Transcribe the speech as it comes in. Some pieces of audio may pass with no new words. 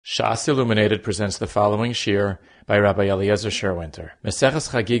Shas Illuminated presents the following shir by Rabbi Eliezer Sherwinter.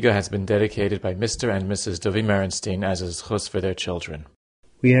 Maseches Chagigah has been dedicated by Mr. and Mrs. Dovi Merenstein as a zchus for their children.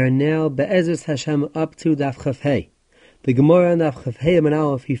 We are now Be'ezus Hashem up to Daf Chaf Hei. The Gemara on Daf Chaf Hei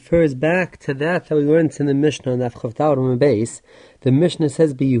Amanalef refers back to that we learned in the Mishnah on Daf Chaf Daled base. The Mishnah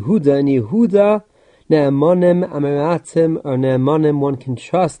says Be Yehuda, and Yehuda Ne'emanim Amaratim, or Ne'emanim, one can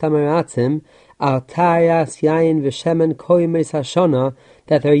trust Amaratim, Al Tayas Yayin V'Shemen Kol Yemei Hashana,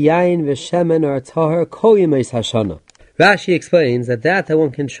 that their Yayin V'Shemen are Tahar Kol Yemei Hashana. Rashi explains that one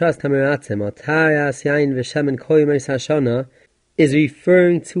can trust Amaratim, Al Tayas Yayin V'Shemen Kol Yemei Hashana, is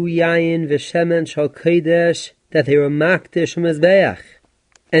referring to Yayin V'Shemen Shal Kodesh, that they were Makdish Umizbeach.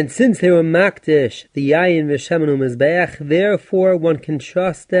 And since they were Makdish, the Yayin V'Shemen Umizbeach, therefore one can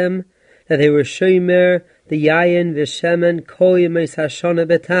trust them that they were Shomer, the Yayin V'Shemen Kol Yemei Hashana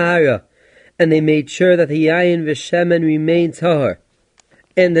B'Tahara, and they made sure that the Yayin V'Shemen remained Tahar.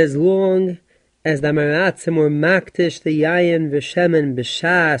 And as long as the Amaratzim were Makdish the Yayin V'Shemen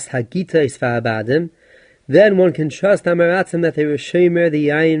B'Shas Hagitais V'Abadim, then one can trust Amaratzim that they were Shomer the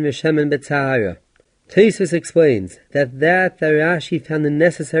Yayin V'Shemen B'Tahara. Tosfos explains that the Rashi found it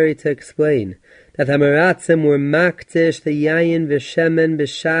necessary to explain that Amaratzim were Makdish the Yayin V'Shemen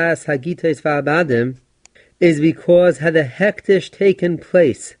B'Shas Hagitais V'Abadim is because had the Hektish taken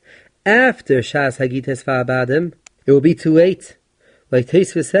place after Shas Hagitais V'Abadim, it will be too late. Like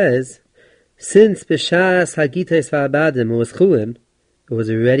Tosfos says, since B'Shas Hagitais V'Abadim was Chulin, it was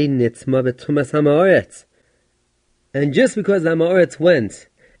already Nitzma B'Tumas HaMa'aretz. And just because the Ma'aretz went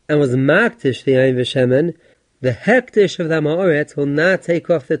and was Makdish the Yayin V'Shemen, the Hektish of the Ma'aretz will not take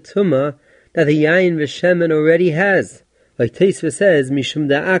off the Tumah that the Yayin V'Shemen already has. Like Tosfos says, Mishum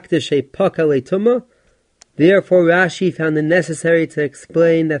Da'akdish E Paka Le Tumah. Therefore Rashi found it necessary to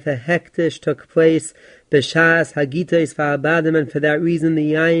explain that the Hektish took place B'Shas Hagitais V'Abadim, and for that reason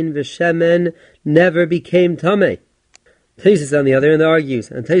the Yayin V'Shemen never became Tameh. Tosfos on the other hand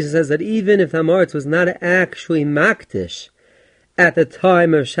argues, and Tosfos says that even if the Ma'aretz was not actually Makdish at the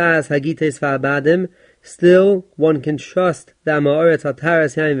time of Shas Hagitais V'Abadim, still one can trust the Ma'aretz Al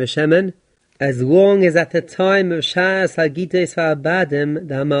Taras Yayin V'Shemen, as long as at the time of Shas Hagitais V'Abadim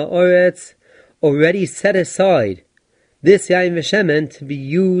the Ma'aretz already set aside this Yayin V'Shemen to be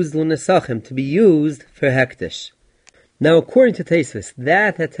used l'nesachim, to be used for hektish. Now, according to Tosfos,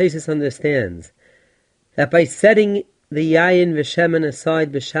 that Tosfos understands that by setting the Yayin V'Shemen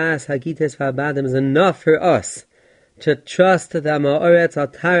aside b'shas Hagitais V'Abadim is enough for us to trust the Ma'aretz Al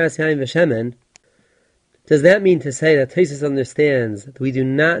Taras Yayin V'Shemen. Does that mean to say that Tosfos understands that we do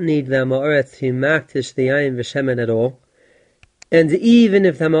not need the Ma'aretz to makdish the Yayin V'Shemen at all? And even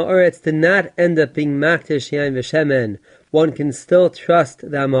if the Ma'aretz did not end up being Makdish Yayin V'Shemen, one can still trust the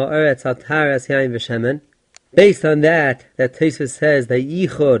Ma'aretz Al Taras Yayin V'Shemen. Based on that Tosfos says that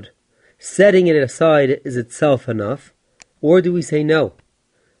Yichud, setting it aside, is itself enough. Or do we say no?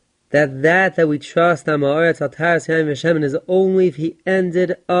 That we trust the Ma'aretz Al Taras Yayin V'Shemen is only if he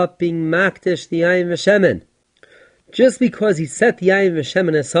ended up being Makdish the Yayin V'Shemen. Just because he set the Yayin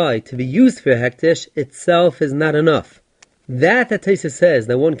V'Shemen aside to be used for Hektish itself is not enough. That Tosfos says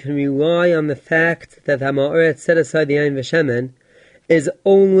that one can rely on the fact that the Ma'aretz set aside the Yayin V'Shemen is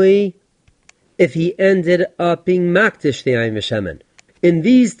only if he ended up being Makdish the Yayin V'Shemen. In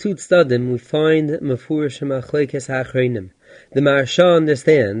these two tzadim we find Mefurish Machlekes HaAchreinim. The Maharsha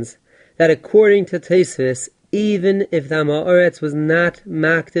understands that according to Tosfos, even if the Ma'aretz was not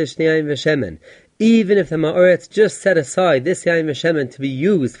Makdish the Yayin V'Shemen, even if the Ma'aretz just set aside this Yayin V'Shemen to be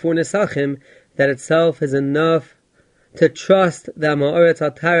used for Nesachim, that itself is enough to trust the Ma'aretz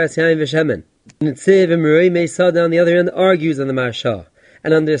Al Taras Yayin V'Shemen. Netziv and Merei Meisada on the other hand argues on the Maharsha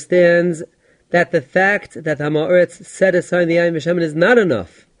and understands that the fact that the Ma'aretz set aside the Yayin V'Shemen is not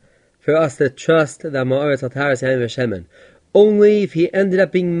enough for us to trust the Ma'aretz Al Taras Yayin V'Shemen. Only if he ended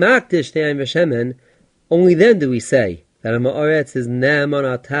up being Makdish the Yayin V'Shemen, only then do we say that a Ma'aretz is Ne'eman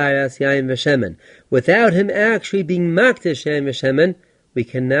Al Taras Yayin V'Shemen. Without him actually being Makdish Yayin V'Shemen, we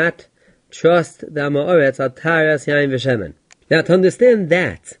cannot trust the Ma'aretz Al Taras Yayin V'Shemen. Now, to understand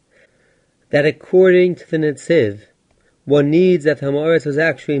that according to the Netziv, one needs that the Ma'aretz was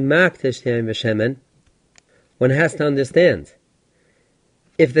actually Makdish Yayin V'Shemen, one has to understand.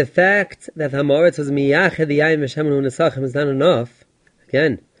 If the fact that the Ma'aretz was Miyached the Yayin V'Shemen U'Nesachim is not enough,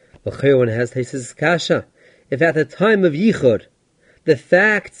 again, one has Tosfos Kasha. If at the time of Yichud, the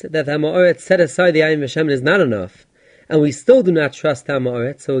fact that the Ma'aretz set aside the Yayin V'Shemen is not enough, and we still do not trust the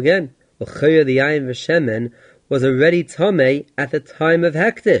Ma'aretz, so again, the Yayin V'Shemen was already Tameh at the time of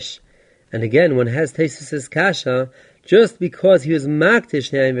Hektish. And again, one has Tosfos Kasha, just because he was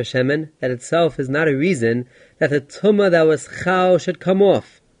Makdish Yayin V'Shemen, that itself is not a reason that the Tumah that was Chal should come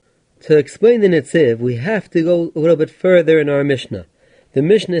off. To explain the Netziv, we have to go a little bit further in our Mishnah. The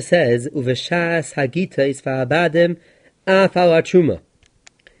Mishnah says, Uveshas hagitais va'abadim af al truma.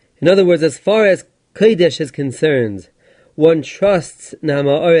 In other words, as far as Kodesh is concerned, one trusts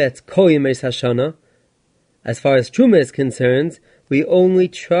Nama'oretz Koyim Eis Hashana. As far as Truma is concerned, we only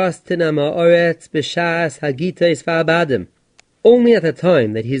trust Nama'oretz B'Shas Hagitais Va'abadim. Only at the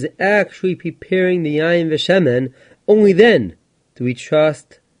time that he's actually preparing the Yayin V'Shemen, only then do we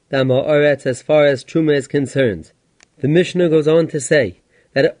trust Nama'oretz as far as Truma is concerned. The Mishnah goes on to say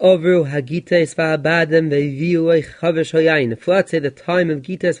that Ovru Hagitais Va'abadim Ve'vi'u Chavish Hayayin. If let's say the time of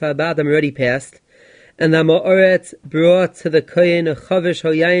Gitais Va'abadim already passed, and the Ma'oretz brought to the Kohen a Chavish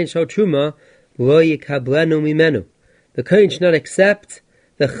Hayayin Shal Truma, Lo Yikablenu Mimenu. The Kohen should not accept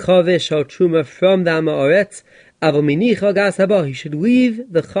the Chavish Shal Truma from the Ma'oretz, Aval Minicha Gas Haba. He should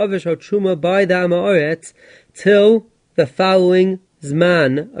leave the Chavish Shal Truma by the Ma'oretz till the following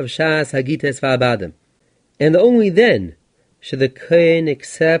Zman of Shas Hagites Va'abadim. And only then should the Kohen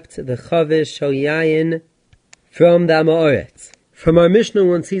accept the Chavish Shal Yayin from the Ma'oretz. From our Mishnah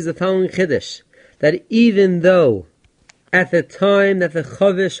one sees the following Chiddush, that even though at the time that the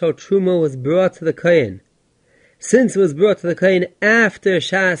Chavish Shal Truma was brought to the Kohen, since it was brought to the Kohen after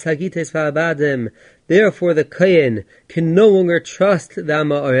Shas Hagites Va'abadim, therefore the Kohen can no longer trust the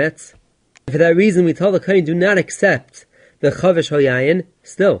Ma'oretz. For that reason we tell the Kohen, do not accept the Chavish Shal Yayin.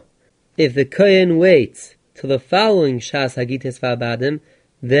 Still, if the Kohen waits till the following Shas Hagites Va'abadim,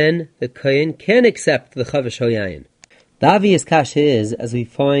 then the Kohen can accept the Chavish Shal Yayin. The obvious kasha is, as we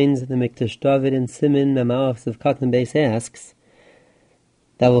find the Mikdash David and Siman Mamalachs of Katan Beis asks,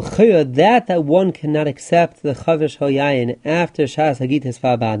 that one cannot accept the Chavish Hayayin after Shas Hagites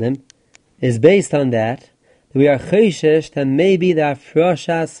Va'abadim is based on that we are chayshish that maybe the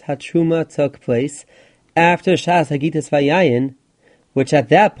Afroshas Hatruma took place after Shas Hagites Vayayin, which at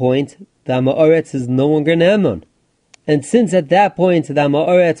that point the Ma'oretz is no longer Ne'eman. And since at that point the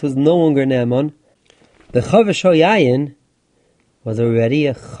Ma'oretz was no longer Ne'eman, the Chavish Hayayin was already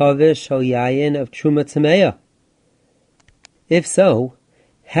a Chavish Hayayin of Truma Tmeya. If so,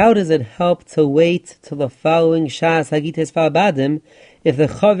 how does it help to wait till the following Shas Hagites Va'abadim if the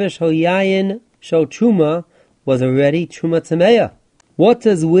Chavish Hayayin Shal Truma was already Truma Tmeya? What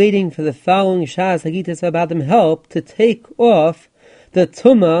does waiting for the following Shas Hagites Va'abadim help to take off the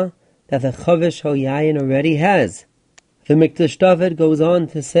Tuma that the Chavish Hayayin already has? The Mikdash David goes on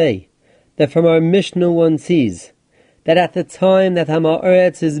to say that from our Mishnah one sees that at the time that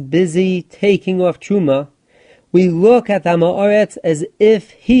Ma'oretz is busy taking off Truma, we look at Ma'oretz as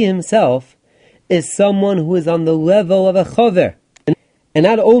if he himself is someone who is on the level of a Chaver. And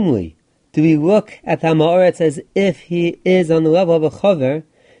not only do we look at Ma'oretz as if he is on the level of a Chaver,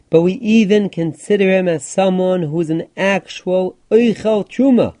 but we even consider him as someone who is an actual Eichel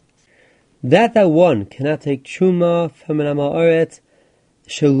Truma. That one cannot take Truma from an Ma'oretz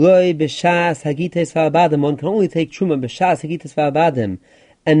Shaloi b'shas hagites va'abadim. One can only take Truma b'shas hagites va'abadim,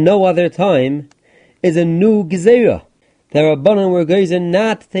 and no other time is a new Gezerah. The Rabbanan were Geizer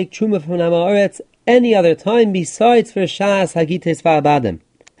not to take Truma from Ma'oretz any other time besides for Shas Hagites Va'abadim.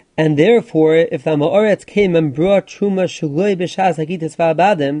 And therefore, if the Ma'oretz came and brought Truma Shaloi b'Shas Hagites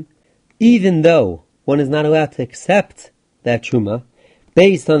Va'abadim, even though one is not allowed to accept that Truma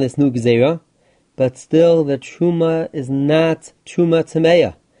based on this new Gezerah, but still the Truma is not Truma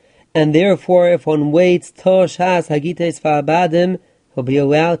Tmeya. And therefore, if one waits till Shas Hagites Va'abadim, he'll be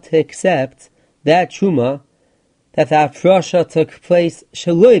allowed to accept that Truma that the Afrosha took place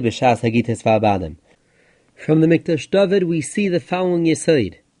Shaloi b'Shas Hagites Va'abadim. From the Mikdash David we see the following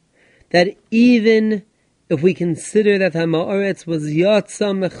Yesod, that even if we consider that Ma'oretz was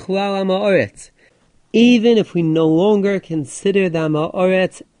Yatsa Mechlal Ma'oretz, even if we no longer consider the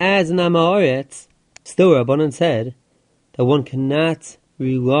Ma'oretz as an Ma'oretz, still Rabbanan said that one cannot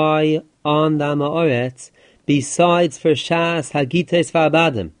rely on the Ma'oretz besides for Shas Hagites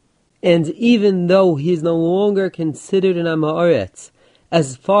Va'abadim. And even though he is no longer considered an Ma'oretz,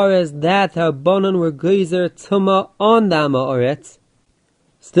 as far as that Rabbanan were Geizer Tuma on the Ma'oretz,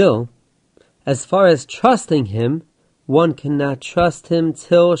 still, as far as trusting him, one cannot trust him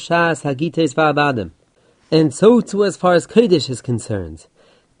till Shas Hagites Va'abadim. And so too as far as Kodesh is concerned,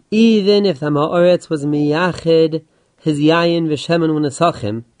 even if the Ma'oretz was miyached his Yayin v'Shemen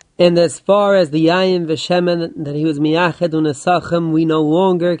u'Nesachim, and as far as the Yayin v'Shemen that he was miyached u'Nesachim, we no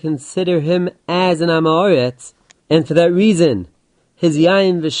longer consider him as an Ma'oretz, and for that reason, his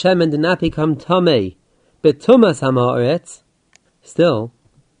Yayin v'Shemen did not become Tamei, but Tumas HaMa'oretz, still,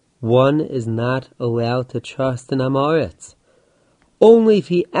 one is not allowed to trust in Ma'oretz. Only if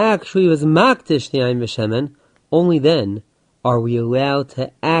he actually was makdish the Yayin v'Shemen, only then are we allowed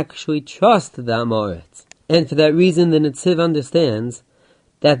to actually trust the Amoritz? And for that reason, the Netziv understands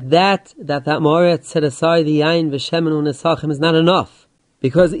that Amoritz set aside the Yain v'Shemen u'Nesachim is not enough.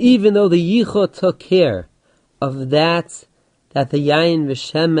 Because even though the Yichud took care of that the Yain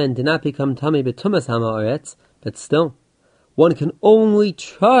v'Shemen did not become Tamei b'Tumas Amoritz, but still, one can only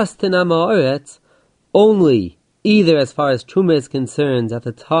trust in Amoritz only either as far as Truma is concerned at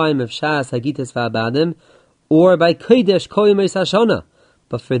the time of Shas Hagitis v'Abadim, or by Kodesh Kol Yemei Hashana.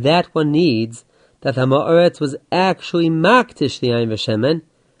 But for that one needs that the Ha'aretz was actually maktish the Yain v'Shemen,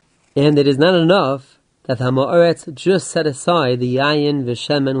 and it is not enough that the Ha'aretz just set aside the Yain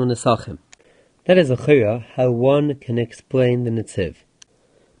v'Shemen u'Nesachim. That is a chira how one can explain the Netziv.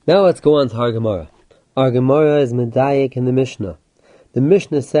 Now let's go on to our Gemara. Our Gemara is medayik in the Mishnah. The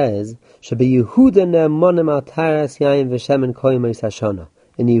Mishnah says, "Shabi Yehuda ne'emanim al taras Yain v'Shemen Kol Yemei Hashana."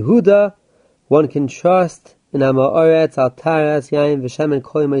 In Yehuda, one can trust in Ha'aretz al taras Yain v'Shemen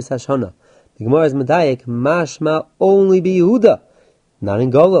Kol Yemei Hashana. The Gemara is medayik, mashma only be Yehuda, not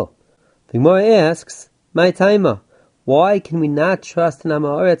in Golil. The Gemara asks, "My taima, why can we not trust in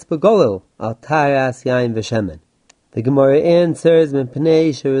Ha'aretz b'Golil al taras Yain v'Shemen?" The Gemara answers,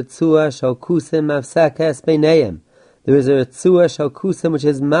 "Mipnei she'ritzua shel kusim mafsakes beineim." There is a ritzua shel kusim which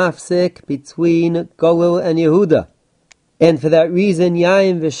is mafsik between Golil and Yehuda, and for that reason,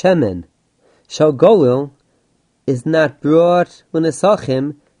 Yain v'Shemen shel Golil is not brought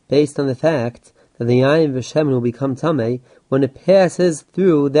l'nesachim, based on the fact that the Yain v'Shemen will become tamei when it passes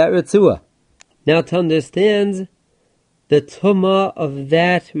through that ritzua. Now, to understand the tumah of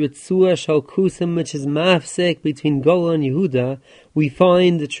that ritzua shel kusim which is mafsik between Golil and Yehuda, we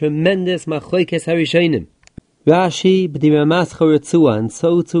find the tremendous machlokes harishonim. Rashi b'divrei Maschal ritzua, and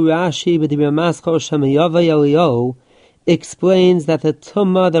so too Rashi b'divrei Maschal Shemayava Eliyahu explains that the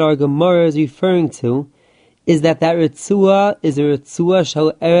tumah that our Gemara is referring to is that ritzua is a ritzua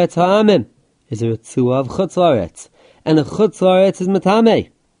shel eretz ha'amim, is a ritzua of chutz la'aretz, and a chutz la'aretz is matamei.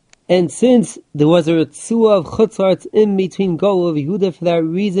 And since there was a ritzua of chutz la'aretz in between Golil of Yehuda, for that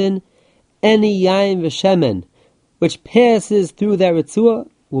reason, any Yain v'Shemen which passes through that ritzua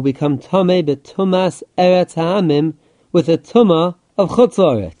will become tamei b'tumas eretz ha'amim with a tumah of chutz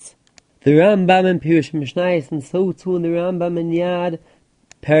la'aretz. The Rambam in Pirush Mishnayos, and so too in the Rambam in Yad,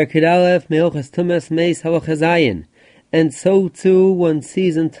 Perkid Aleph, Me'ochas Tumas Meis Halacha Zayin. And so too one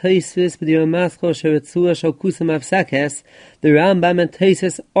sees in Tosfos b'divrei Maschal she'ritzua shel kusim mafsakes, the Rambam and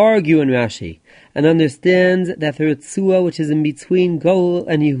Tosfos argue in Rashi, and understands that the ritzua which is in between Golil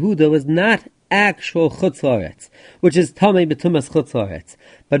and Yehuda was not actual chutz la'aretz, which is tamei b'tumas chutz la'aretz,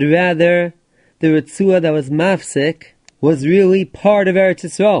 but rather the ritzua that was mafsik was really part of Eretz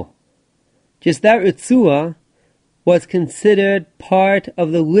Yisrael. Just that ritzua was considered part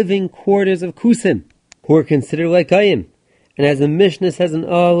of the living quarters of Kusim, who were considered like Goyim. And as the Mishnah says in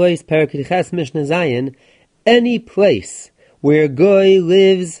Always, Parakid Ches Mishnah Zayin, any place where a Goy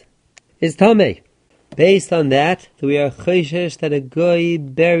lives is Tamei. Based on that, we are chayshish that a Goy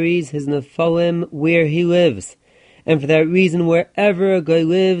buries his Nephilim where he lives. And for that reason, wherever a Goy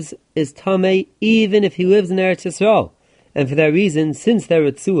lives is Tamei, even if he lives in Eretz Yisrael. And for that reason, since their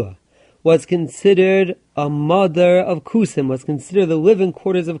ritzua was considered a mother of Kusim, was considered the living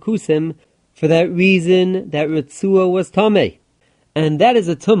quarters of Kusim, for that reason that ritzua was tamei. And that is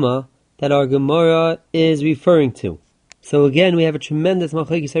a tumah that our Gemara is referring to. So again, we have a tremendous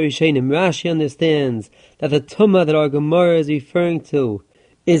machlokes harishonim. Rashi understands that the tumah that our Gemara is referring to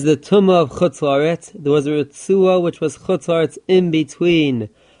is the tumah of chutz la'aretz. There was a ritzua which was chutz la'aretz in between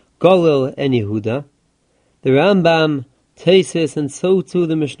Golil and Yehuda. The Rambam, Tosfos, and so too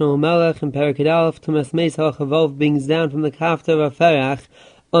the Mishnah Melech and Parakid Aleph Tumas Meis Halacha Vav brings down from the Kafta of Aferach,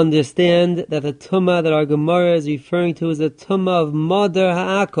 understand that the tumah that our Gemara is referring to is the tumah of Madar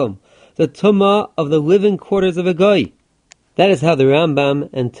Ha'akum, the tumah of the living quarters of a Goy. That is how the Rambam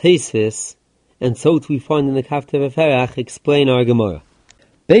and Tosfos, and so too we find in the Kafta of Aferach, explain our Gemara.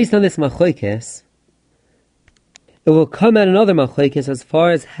 Based on this machlokes, it will come out another machlokes as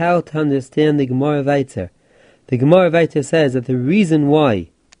far as how to understand the Gemara Vayter. The Gemara Vayter says that the reason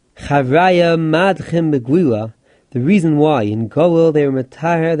why Chavraya Madchim Begwila, the reason why in Golil they were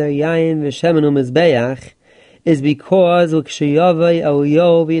Mataher their Yain v'Shemen u'Mizbeach, is because L'kshayavai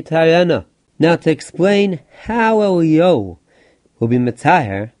Eliyahu v'Yitarena. Now to explain how Eliyahu will be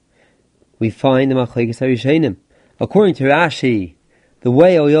Mataher, we find the machlokes harishonim. According to Rashi, the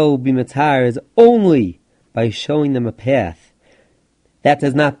way Eliyahu will be Mataher is only by showing them a path that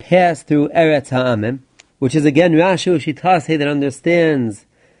does not pass through Eretz Ha'amim, which is again Rashi Ushitase that understands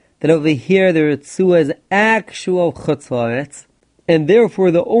that over here the ritzua is actual chutz la'aretz, and therefore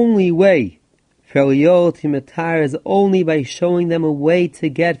the only way for Eliezer to matar is only by showing them a way to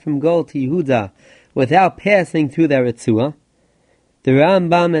get from Gol to Yehuda without passing through their Ritzua, the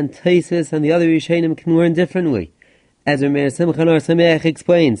Rambam and Taisus and the other Rishonim can learn differently. As Rameir Simcha Nor Sameach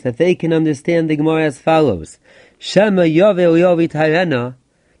explains, that they can understand the Gemara as follows. Shema Yovel Yovi Tairena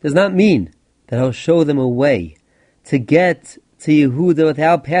does not mean that he'll show them a way to get to Yehuda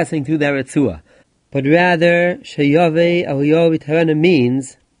without passing through their Ritzua, but rather Sheyove Yovi Tairena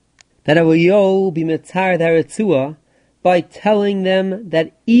means that Eliezer will be matar their Ritzua by telling them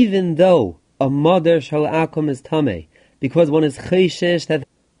that even though a mother shal akum is tameh, because one is chayshish that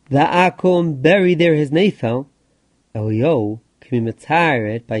the akum buried there his nefel, Eliezer can be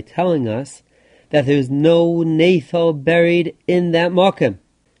matar it by telling us that there is no nefel buried in that makom.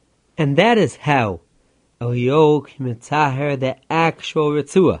 And that is how Eliezer can matar the actual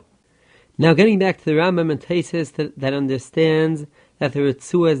Ritzua. Now getting back to the Rambam and Taisus that understands that the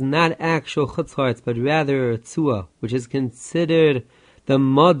Ritzua is not actual chutzlaretz, but rather a Ritzua, which is considered the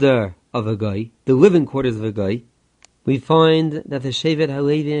mother of a guy, the living quarters of a guy, we find that the Shevet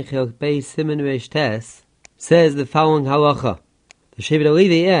HaLevi in Chelek Beis Siman Reish Tes says the following halacha. The Shevet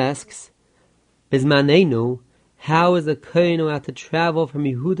HaLevi asks, Bizmanenu, how is a kohen allowed to travel from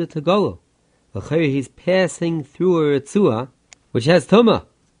Yehuda to Golo? He's passing through a Ritzua, which has Tumah.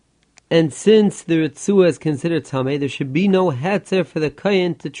 And since the Ritzua is considered Tameh, there should be no heter for the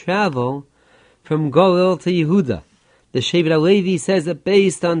kohen to travel from Golil to Yehuda. The Shevet HaLevi says that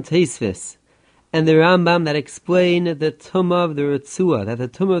based on Teisvis, and the Rambam that explain the Tumah of the Ritzua, that the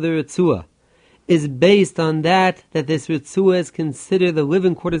Tumah of the Ritzua is based on that this Ritzua is considered the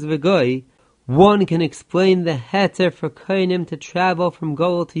living quarters of a goy, one can explain the heter for kohenim to travel from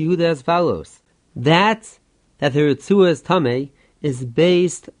Golil to Yehuda as follows. That the Ritzua is Tameh is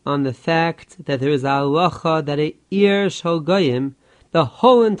based on the fact that there is a halacha that a ir shal goyim, the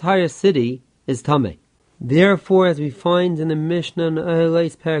whole entire city, is tameh. Therefore, as we find in the Mishnah in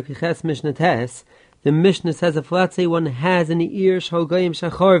Oheles Perek Ches Mishnah Tes, the Mishnah says if let's say one has an ir shal goyim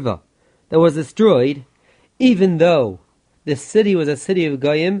shacharva that was destroyed, even though the city was a city of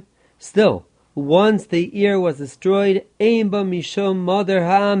goyim, still, once the ir was destroyed, ein ba mishum mother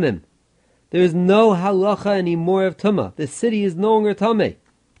ha'amim. There is no halacha anymore of tumah. The city is no longer tameh,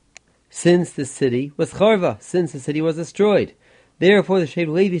 since the city was charva, since the city was destroyed. Therefore, the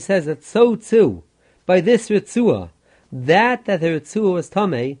Shevet Levi says that so too, by this Ritzua, that the Ritzua was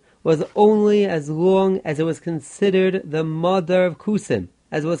tameh was only as long as it was considered the mother of Kusim,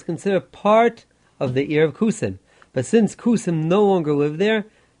 as it was considered part of the ear of Kusim. But since Kusim no longer live there,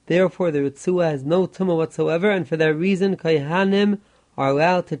 therefore the Ritzua has no tumah whatsoever, and for that reason, Kohanim are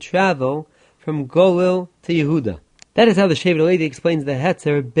allowed to travel from Golil to Yehuda. That is how the Shevet HaLevi explains the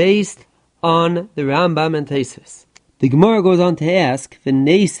Hetzer based on the Rambam and Taisus. The Gemara goes on to ask,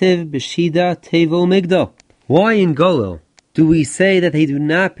 V'nesiv b'shida tevo migdo. Why in Golil do we say that they do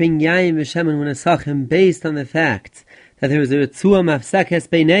not bring yayin v'shemen when asachim based on the fact that there is a Ritzua mafsekes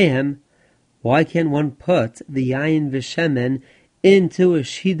beinehem? Why can't one put the yayin v'shemen into a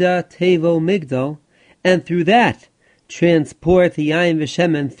shida tevo migdo and through that transport the yayin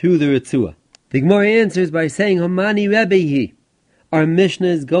v'shemen through the Ritzua? The Gemara answers by saying, Homani Rebbehi. Our Mishnah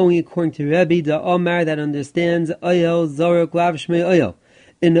is going according to Rabbi, the Omar that understands Oyel, Zorok, Lav, Shmei Oyel.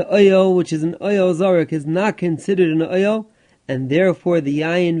 An Oyel, which is an Oyel Zorok, is not considered an Oyel, and therefore the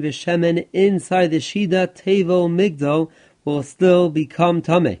Yayin V'Shemen inside the Shida, Tevo, Migdo will still become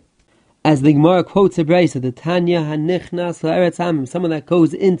Tameh. As the Gemara quotes a brayso, the Tanya Hanichnas LaEretz Amim, someone that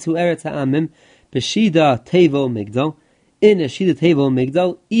goes into Eretz Amim, B'Shida, Tevo, Migdo, in a Shida Tevo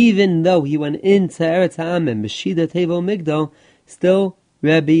Migdal, even though he went into Eretz Ha'amim, Shida Tevo Migdal, still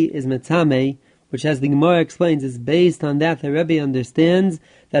Rabbi is Metameh, which as the Gemara explains is based on that the Rabbi understands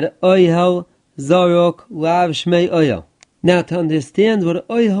that Oyel Zarok Lav Shmei Oyel. Now to understand what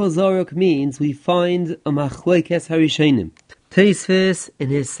Oyel Zarok means, we find a Machlokes Harishonim. Teisvis in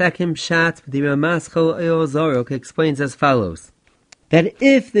his second Pshat, the Ramaschal Oyel Zarok explains as follows, that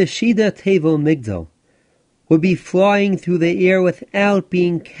if the Shida Tevo Migdal would be flying through the air without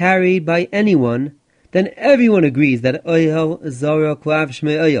being carried by anyone, then everyone agrees that Oyel Zarok Lav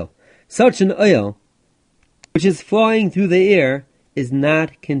Shmei Oyel, such an Oyel, which is flying through the air, is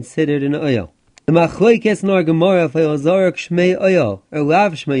not considered an Oyel. The Machlokes Nar Gemara of Oyel Zarok Shmei Oyel, or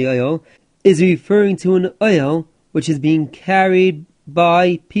Lav Shmei Oyel, is referring to an Oyel which is being carried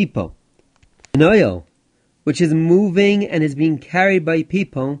by people. An Oyel which is moving and is being carried by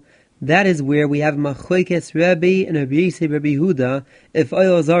people, that is where we have Machlokes Rabbi and Rabbi Yisei Rabbi Huda, if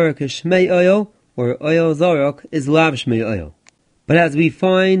Oyel Zarok is Shmei Oyel, or Oyel Zarok is Lav Shmei Oyel. But as we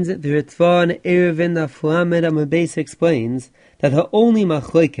find, the Ritva and Erevin Aflamed Amabes explains that the only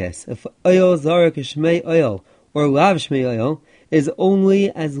machlokes if oil zarek is shmei oil or lav shmei oil is only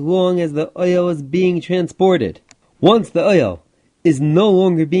as long as the oil is being transported. Once the oil is no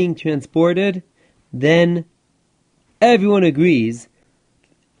longer being transported, then everyone agrees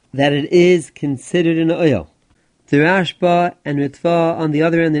that it is considered an oil. The Rashba and Ritva on the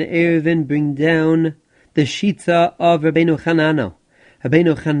other end in Erevin bring down the Shita of Rabbeinu Chananel.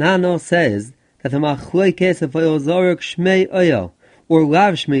 Rabbeinu Chananel says that the machlokes of oil zarek shmei oil or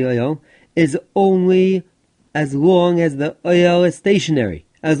lav shmei oil is only as long as the oil is stationary,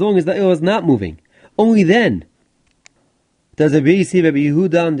 as long as the oil is not moving. Only then does Rabbi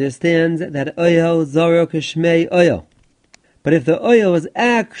Yehuda understands that oil zarek is shmei oil. But if the oil is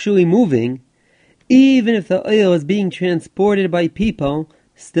actually moving, even if the oil is being transported by people,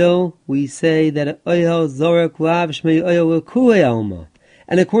 still we say that oil zarek lav shmei oil l'kulei alma.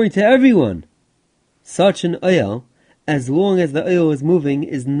 And according to everyone, such an oil, as long as the oil is moving,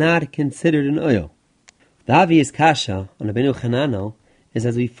 is not considered an oil. The obvious kasha on Rabbeinu Chananel is,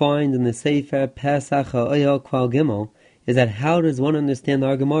 as we find in the Sefer Pesach HaOyel Klal Gimel, is that how does one understand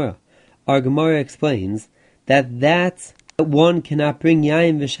our Gemara? Our Gemara explains that one cannot bring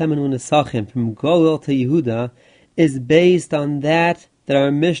Yain v'Shemen u'Nesachim from Golel to Yehuda is based on that our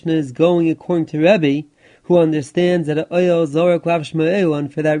Mishnah is going according to Rabbi, who understands that oil zarek lav shmei oil,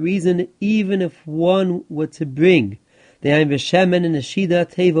 and for that reason, even if one were to bring the Yain v'Shemen and the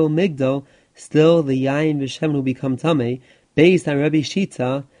Shida Tevo Migdal, still the Yain v'Shemen will become Tameh, based on Rabbi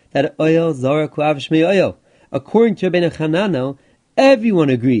Shita, that oil zarek lav shmei oil. According to Rabbeinu Chananel, everyone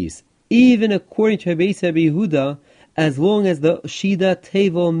agrees, even according to Rabbi Yehuda, as long as the Shida,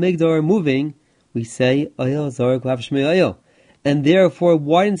 Tevo, Migdal are moving, we say oil zarek lav shmei oil. And therefore,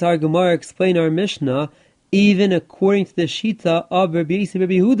 why didn't our Gemara explain our Mishnah even according to the Shita of Rabbi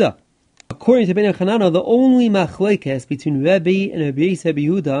Yehuda? According to Rabbeinu Chananel, the only machlokes between Rabbi and Rabbi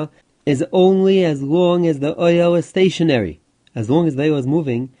Yehuda is only as long as the oil is stationary. As long as the oil is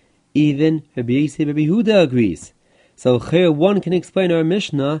moving, even Rabbi Yehuda agrees. So here one can explain our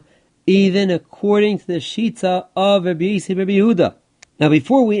Mishnah even according to the Shita of Rabbi Yehuda. Now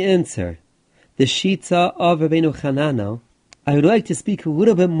before we answer the Shita of Rabbeinu Chananel, I would like to speak a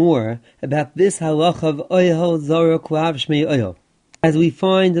little bit more about this halacha of oil zarek lav shmei oil. As we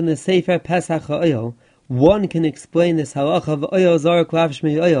find in the Sefer Pesach HaOyel, one can explain this halacha of oil zarek lav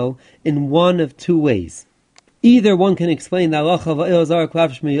shmei oil in one of two ways. Either one can explain the halacha of oil zarek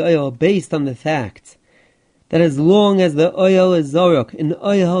lav shmei oil based on the fact that as long as the oil is zarek, an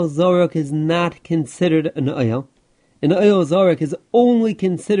oil zarek is not considered an oil. An oil zarek is only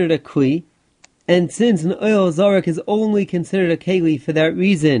considered a kli. And since an oil zarek is only considered a keli, for that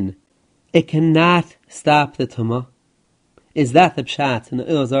reason, it cannot stop the tumah. Is that the pshat in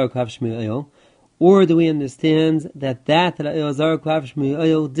the oil zarek lav shmei oil? Or do we understand that oil zarek lav shmei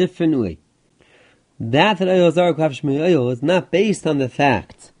oil differently? That oil zarek lav shmei oil is not based on the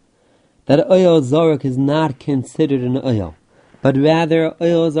fact that oil zarek is not considered an oil, but rather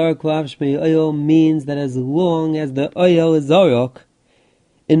oil zarek lav shmei oil means that as long as the oil is zarek,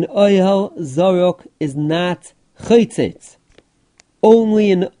 an oil zarok is not chaytzitz.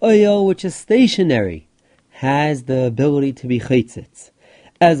 Only an oil which is stationary has the ability to be chaytzitz.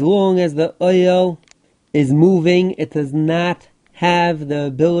 As long as the oil is moving, it does not have the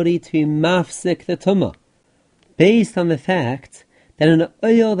ability to be mafsik the tumah, based on the fact that an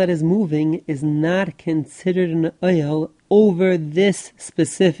oil that is moving is not considered an oil over this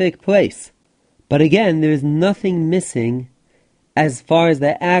specific place. But again, there is nothing missing as far as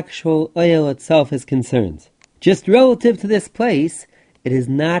the actual oil itself is concerned. Just relative to this place, it is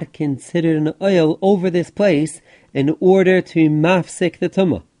not considered an oil over this place in order to mafsik the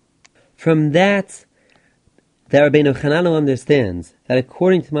tumah. From that, the Rabbeinu Chananel understands that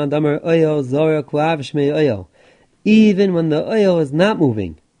according to Mandamar oil zarek lav shmei oil, even when the oil is not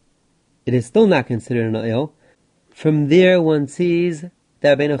moving, it is still not considered an oil. From there one sees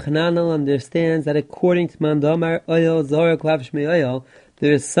that Rabbeinu Chananel understands that according to Mandamar oil zarek lav shmei oil,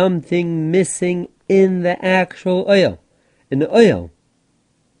 there is something missing in the actual oil. An oil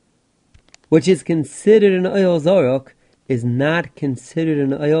which is considered an oil zarek is not considered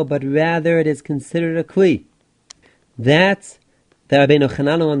an oil, but rather it is considered a kli. That's the Rabbeinu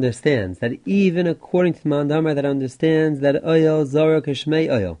Chananel understands, that even according to Mandamar that understands that oil zarek is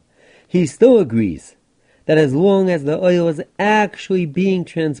shmei oil, he still agrees that as long as the oil is actually being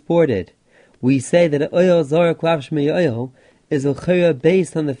transported, we say that oil zarek lav shmei oil is a chayra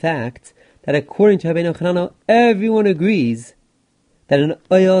based on the fact that according to Rabbeinu Chananel, everyone agrees that an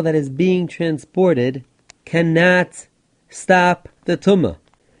oil that is being transported cannot stop the tumah.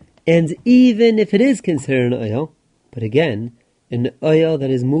 And even if it is considered an oil, but again, an oil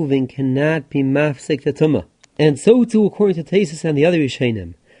that is moving cannot be mafsik the tumah. And so too, according to Taisus and the other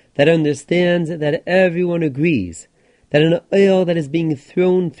Rishonim, that understands that everyone agrees that an oil that is being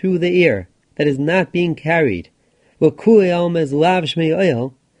thrown through the air, that is not being carried, what Kulei Alma is lav shmei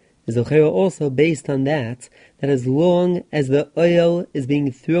oil, is also based on that as long as the oil is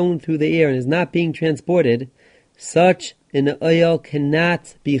being thrown through the air and is not being transported, such an oil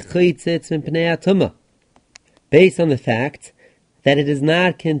cannot be chaytzitz min pnei tumah, based on the fact that it is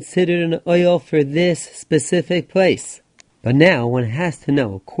not considered an oil for this specific place. But now one has to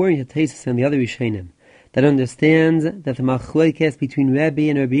know, according to Taisus and the other Rishonim, that understands that the machlokes between Rabbi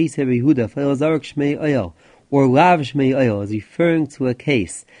and Rabbi Eliezer Yehuda for Eliezer shmei oil or lav shmei oil is referring to a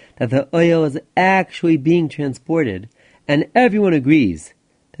case that the oil is actually being transported, and everyone agrees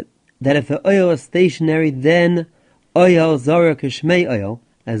that if the oil is stationary, then oil zarek shmei oil,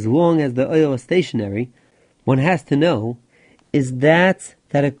 as long as the oil is stationary. One has to know is that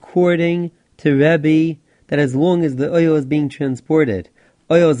according to Rabbi, that as long as the oil is being transported,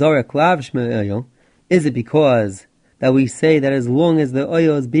 oil zarek lav shmei oil, is it because that we say that as long as the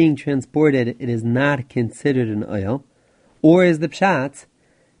oil is being transported, it is not considered an oil? Or is the pshat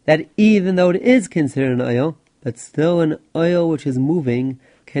that even though it is considered an oil, but still an oil which is moving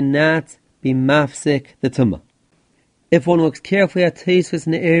cannot be mafsik the tumah? If one looks carefully at Taisus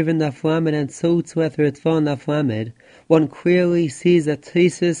and Erevin Daf Lamed and so too at the Ritva and Daf Lamed, one clearly sees that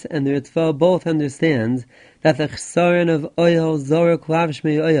Taisus and the Ritva both understand that the chsaron of oil zorek lav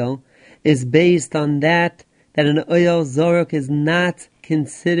shmei oil is based on that an oil zorek is not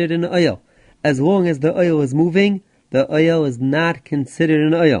considered an oil. As long as the oil is moving, the oil is not considered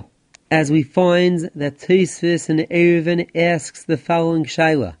an oil. As we find that Taisus and Erevin asks the following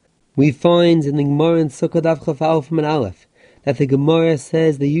shaila. We find in the Gemara in Sukkot Daf Chaf Aleph and Aleph that the Gemara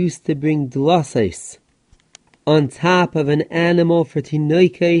says they used to bring dlases on top of an animal for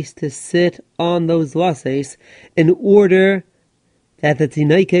tinoikes to sit on those dlases in order that the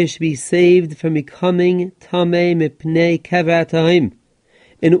tinoikes should be saved from becoming tamei mipnei kever tahim,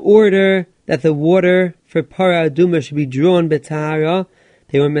 in order that the water for para aduma should be drawn betahara.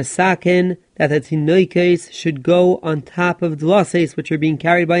 They were mesaken that the tinoikes should go on top of dlases which are being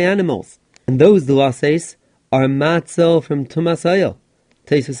carried by animals. And those dlases are matzel from tumas oil.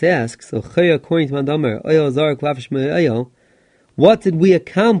 Taisus asks, according to Mandamer, oil zarek lav shmei oil, what did we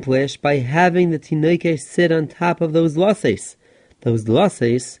accomplish by having the tinoikes sit on top of those dlases? Those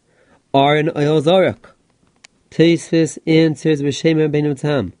dlases are an oil zarek. Taisus answers b'shem Rabbeinu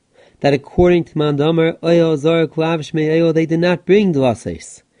Tam that according to Mandamer, oil zarek lav shmei oil, they did not bring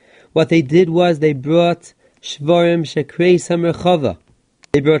dlases. What they did was they brought shvarim shekreisam rechava.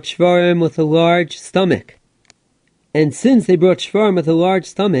 They brought shvarim with a large stomach. And since they brought shvarim with a large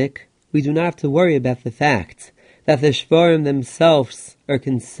stomach, we do not have to worry about the fact that the shvarim themselves are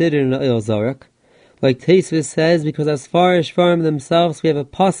considered an oil zarek. Like Taisus says, because as far as shvarim themselves, we have a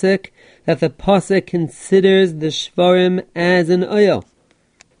pasuk that the pasuk considers the shvarim as an oil.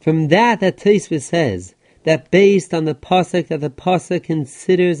 From that Taisus says that based on the pasuk that the pasuk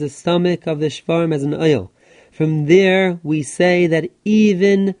considers the stomach of the shvarim as an oil, from there we say that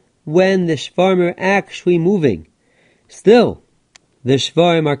even when the shvarim are actually moving, still the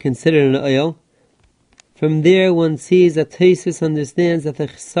shvarim are considered an oil. From there one sees that Taisus understands that the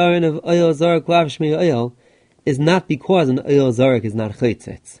chsaron of oil zarek lav shmei oil is not because an oil zarek is not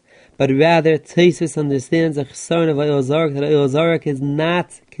chaytzitz, but rather Taisus understands the chsaron of oil zarek, that oil zarek is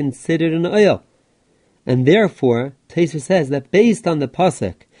not considered an oil. And therefore, Taisus says that based on the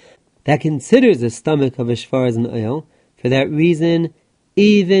pasuk that considers the stomach of a shvar as an oil, for that reason,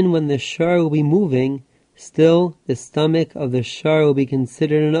 even when the shar will be moving, still the stomach of the shar will be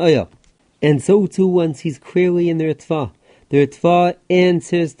considered an oil. And so too one sees clearly in the Ritva. The Ritva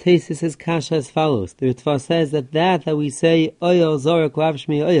answers Taisus' kasha as follows. The Ritva says that we say oil zarek lav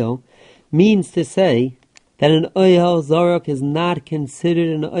shmei oil means to say that an oil zarek is not considered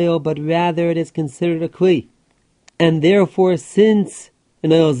an oil, but rather it is considered a kli. And therefore, since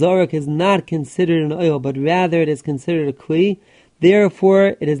an oil zarek is not considered an oil, but rather it is considered a kli,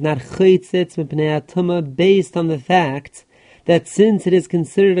 therefore it is not chaytzitz mipnei tumah, based on the fact that since it is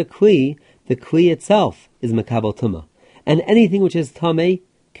considered a kli, the kli itself is makabel tumah. And anything which is tamei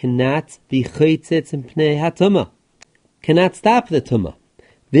cannot be chaytzitz mipnei hatumah, cannot stop the tumah.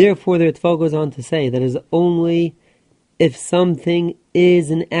 Therefore, the Ritva goes on to say that it is only if something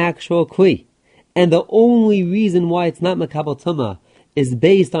is an actual kli, and the only reason why it's not makabel tumah is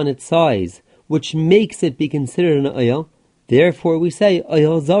based on its size, which makes it be considered an oil. Therefore, we say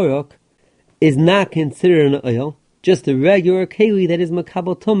oil zarek is not considered an oil, just a regular keli that is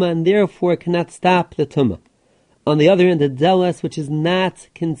makabel tumah and therefore cannot stop the tumah. On the other hand, the delas, which is not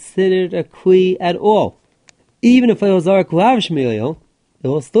considered a kli at all. Even if oil zarek lav shmei oil, it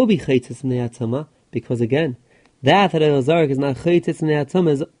will still be chaytzis in the tumah, because again, that oil zarek is not chaytzis in the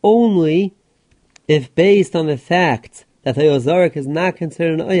tumah is only if based on the fact that oil zarek is not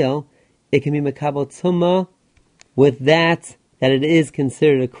considered an oil, it can be makabel tumah with that it is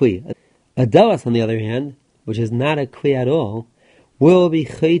considered a kli. A delas, on the other hand, which is not a kli at all, will be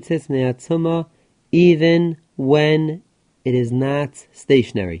chaytzis in the tumah even when it is not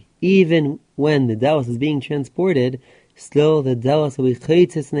stationary. Even when the delas is being transported, still the delas will be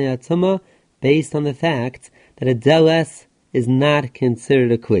chaytzis ne'atumah based on the fact that a delas is not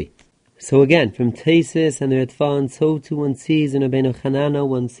considered a kli. So again, from Teisus and the Ritvan, so too one sees in Rabbeinu Chanana,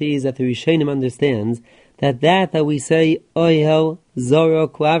 one sees that the Rishonim understands that we say oyel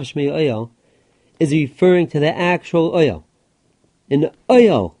zorok lav shmei oyel is referring to the actual oyel. An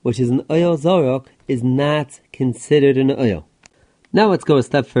oyel, which is an oyel zorok, is not considered an oyel. Now let's go a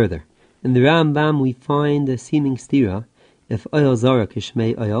step further. In the Rambam we find a seeming stira if oyel zorok is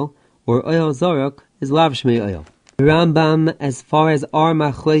shmei oyel or oyel zorok is lav shmei oyel. The Rambam, as far as our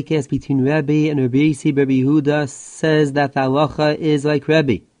machlokes between Rabbi and Rabbi Yehuda, says that the halacha is like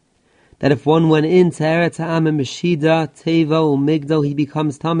Rabbi. That if one went into Eretz Ha'am and Meshida, Tevo, Migdal, he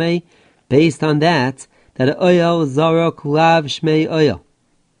becomes Tameh, based on that oyel zarok lav shmei oyel.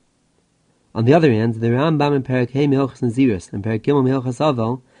 On the other hand, the Rambam in Perek Hey Milchas Naziris and Perek Gimel Milchas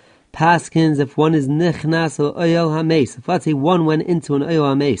Avel paskins if one is nichnas or oyel hames. If let's say one went into an oyel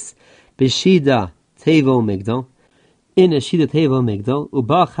hames, b'shida tevo migdal, in a shida tevo migdal,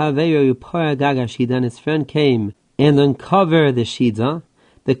 uba chaveru yupara gaga shida, and his friend came and uncovered the shida,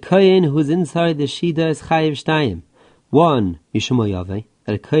 the kohen who's inside the shida is chayiv shtayim. One, mishum oyave,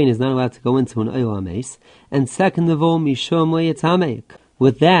 that a kohen is not allowed to go into an oyel hames, and second of all, mishum oyetameh.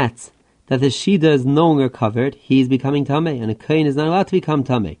 With that the shida is no longer covered, he is becoming tameh, and a kohen is not allowed to become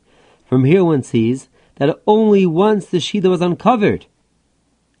tameh. From here one sees that only once the shida was uncovered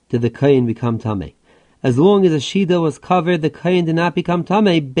did the kohen become tameh. As long as the shida was covered, the kohen did not become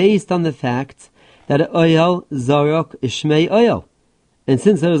tameh, based on the fact that oyel zarok is shmei oyel. And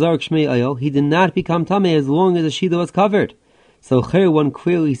since there was zarok shmei oyel, he did not become tameh as long as the shida was covered. So here one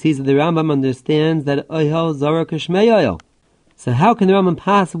clearly sees that the Rambam understands that oyel zarok is shmei oyel. So how can the Rambam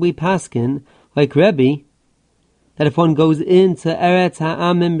possibly paskin, like Rabbi, that if one goes into Eretz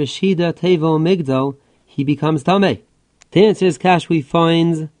Ha'amim B'shida Tevo Migdal, he becomes Tameh? To answer his kash, we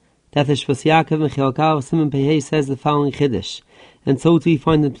find that the Shvus Yaakov and Chelkav Simon Pehei says the following Chiddush, and so too we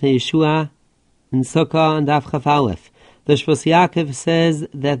find in Pnei Yeshua, in Sukkah, and Daf Chaf Aleph. The Shvus Yaakov says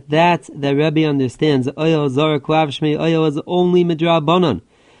that the Rabbi understands Oyel Zorok Lav Shmei Oyel is only Midrabanan.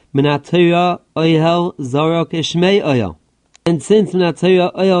 Minatira Oyel Zorok Shmei Oyel. And since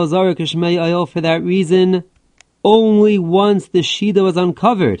Minatira Oyel Zarek Shmei Oyel, for that reason, only once the shida was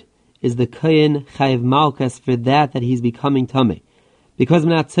uncovered is the kohen chayiv malchus for that he's becoming tameh. Because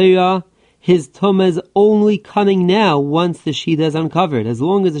Minatira, his tumah is only coming now once the shida is uncovered. As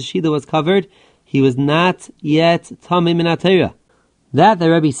long as the shida was covered, he was not yet tameh Minatira. That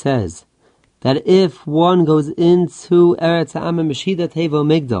the Rebbe says that if one goes into Eretz Ha'am and Meshida Tevo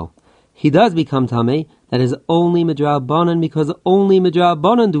Migdal, he does become tameh. That is only midrabanan, because only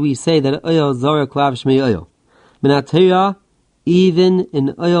midrabanan do we say that oyel zarek lav shmei oyel. Minatira, even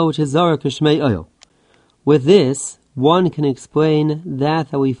in oyel which is zarek shmei oyel. With this, one can explain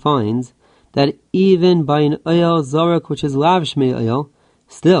that we find that even by an oyel zarek which is lav shmei oyel,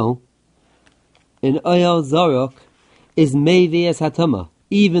 still, an oyel zarek is mevias hatama.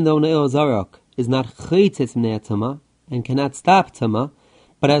 Even though an oyel zarek is not chaytzis mnei hatama and cannot stop tama,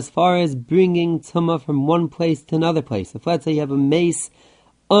 but as far as bringing tumah from one place to another place, if let's say you have a mace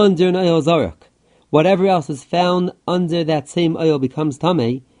under an oyel zarek, whatever else is found under that same oil becomes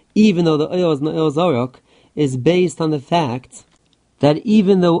tameh, even though the oil is an oyel zarek, is based on the fact that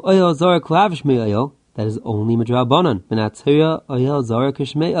even though oyel zarek lav shmei oyel, that is only midrabanan, minatira oyel zarek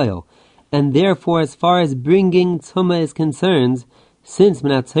shmei oyel, and therefore as far as bringing tumah is concerned, since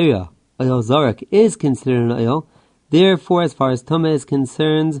minatira oyel zarek is considered an oil, therefore, as far as Tumah is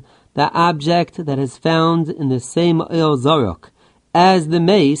concerned, the object that is found in the same oyel zarok as the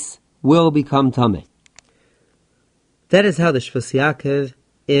mace will become Tameh. That is how the Shvus Yaakov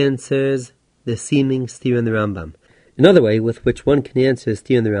answers the seeming steer in the Rambam. Another way with which one can answer a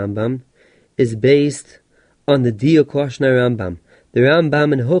steer in the Rambam is based on the Diuk Lashon Rambam. The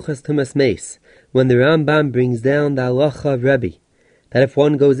Rambam in Hochas Tumas Mace, when the Rambam brings down the halacha of Rabbi, that if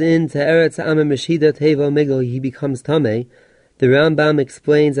one goes into Eretz Ha'am and Meshida Tevo Migdal, he becomes Tameh, the Rambam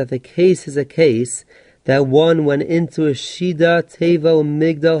explains that the case is a case that one went into a Shida Tevo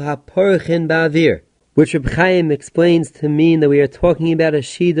Migdal HaPorchin Ba'avir, which Reb Chaim explains to mean that we are talking about a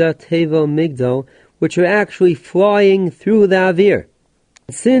Shida Tevo Migdal, which are actually flying through the Avir.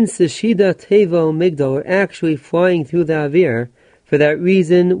 Since the Shida Tevo Migdal are actually flying through the Avir, for that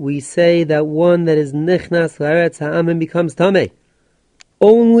reason we say that one that is Nichnas L'Eretz Ha'amim becomes Tameh.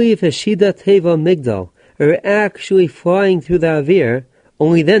 Only if a Shida Tevo Migdal are actually flying through the Avir,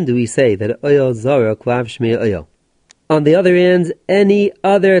 only then do we say that Oyel Zarok Lav Shmei Oyel. On the other hand, any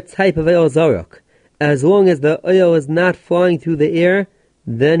other type of Oyel Zarok, as long as the Oyel is not flying through the air,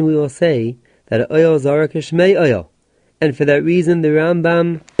 then we will say that Oyel Zarok is Shmei Oyel. And for that reason, the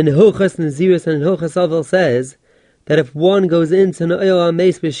Rambam in Hilchos Nazirus and Hilchos Avel says that if one goes into an Oyel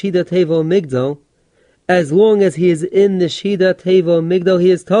HaMeis with Shida Tevo Migdal, as long as he is in the Shida Tevo Migdal,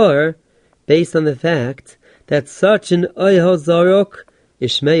 he is Tahor, based on the fact that such an Oyel Zarok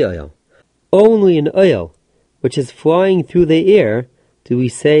is Shmei Oyel. Only an Oyel which is flying through the air do we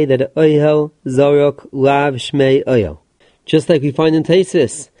say that Oyel Zarok Lav Shmei Oyel. Just like we find in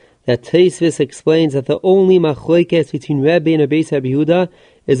Teisvis, that Teisvis explains that the only machlokes between Rabbi and Rabbi Yehuda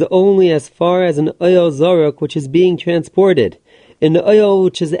is only as far as an Oyel Zarok which is being transported. An Oyel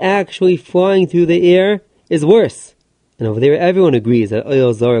which is actually flying through the air is worse. And over there everyone agrees that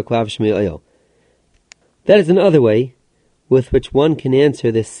Oyel Zarok Lav Shmei Oyel. That is another way with which one can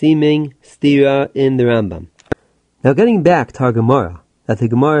answer the seeming stira in the Rambam. Now getting back to our Gemara, that the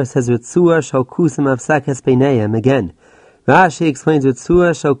Gemara says Ritzua shal kusim avsakes beineim again. Rashi explains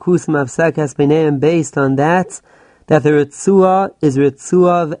Ritzua shal kusim avsakes beineim based on that the Ritzua is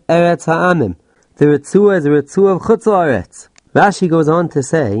Ritzua of Eretz Ha'amim. The Ritzua is a Ritzua of Chutz La'aretz. Rashi goes on to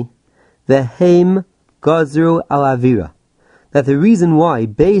say, V'heim gazru al avira, that the reason why,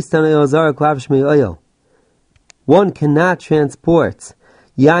 based on Oyel Zarok Lav Shmei Oyel, one cannot transport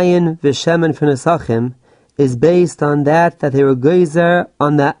Yayin v'Shemen for Nesachim is based on that they were geyser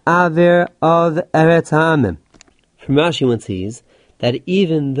on the Aver of Eretz Ha'amim. From Rashi one sees that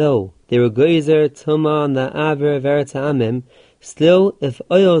even though they were geyser Tuma on the Aver of Eretz Ha'amim, still if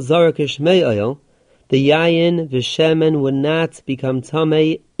Oyel Zarok is Shmei Oyel, the Yayin v'Shemen would not become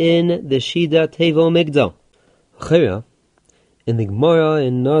Tamei in the Shida Tevo Migdal. Chira, in the Gemara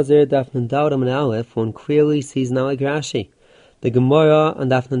in Nazir Daf Nandawad and Aleph, one clearly sees now like Rashi. The Gemara on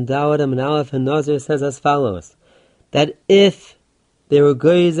Daf Nandawad and Aleph and Nazir says as follows, that if they were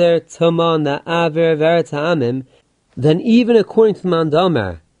geyser Tuma on the Aver of Eretz Ha'amim, then even according to the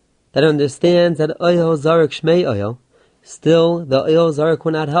Mandamar, that understands that Oyel Zarok Shmei Oyel, still the Oyel Zarok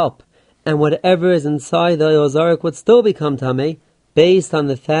will not help, and whatever is inside the Oyel Zarok would still become Tamei, based on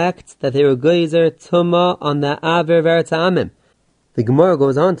the fact that they were geyser Tuma on the Aver of Eretz Ha'amim. The Gemara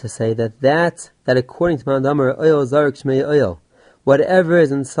goes on to say that according to Mandamar Oyel Zarok Shmei Oyel, whatever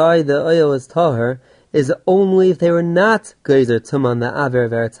is inside the Oyel is Tahor, is only if they were not geyser Tuma on the Aver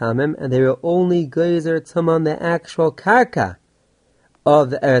of Eretz Ha'amim, and they were only geyser Tuma on the actual Karka of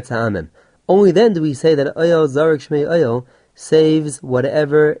the Eretz Ha'amim. Only then do we say that Oyel Zarok Shmei Oyel saves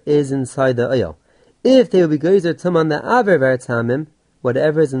whatever is inside the Oyel. If they would be geyser Tuma on the Aver of Eretz Ha'amim,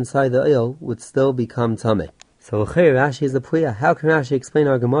 whatever is inside the Oyel would still become Tamei. So Rashi is the Priya. How can Rashi explain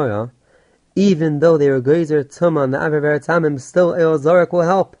our Gemara? Even though they were geyser Tuma on the Aver of Eretz Ha'amim, still Oyel Zarok will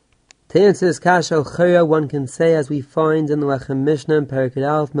help. To answer this kasha, one can say, as we find in the Lechem Mishnah in Perikid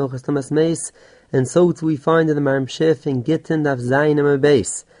Aleph, Milchas Tumas Meis, and so too we find in the Marim Shif in Gittin Daf Zayin Amar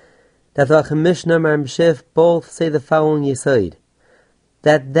Beis, that the Lechem Mishnah and Marim Shif both say the following Yesod,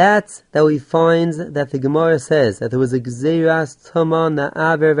 that we find that the Gemara says that there was a Gzeiras Tuma on the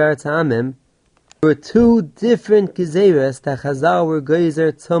Aver of Eretz Ha'amim. There were two different Gzeiras that Chazal were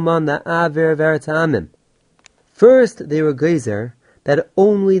geyser Tuma on the Aver of Eretz Ha'amim. First, they were geyser that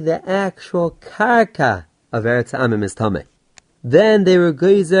only the actual Karka of Eretz Ha'amim is Tamei. Then they were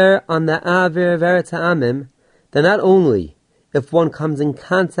geyser on the Aver of Eretz Ha'amim that not only if one comes in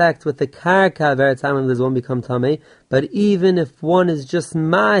contact with the Karka of Eretz Ha'amim does one become Tamei, but even if one is just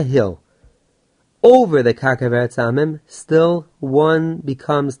Mahil over the Karka of Eretz Ha'amim, still one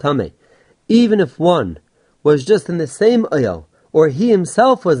becomes Tamei. Even if one was just in the same Oyel, or he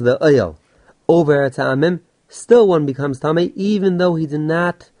himself was the Oyel over Eretz Ha'amim, still one becomes Tamei, even though he did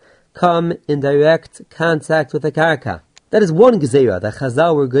not come in direct contact with the Karka. That is one Gezeira, that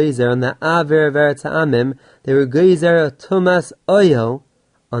Chazal were geyser on the Aver of Eretz Ha'amim, they were geyser Tumas Oyel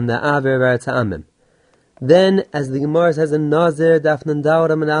on the Aver of Eretz Ha'amim. Then, as the Gemara says in Nazir Daf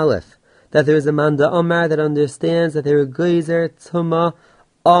Nandawad and Aleph, that there is a man Omar that understands that they were geyser Tuma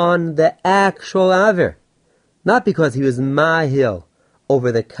on the actual Aver, not because he was Mahil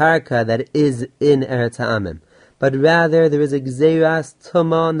over the Karka that is in Eretz Ha'amim, but rather there is a Gzeiras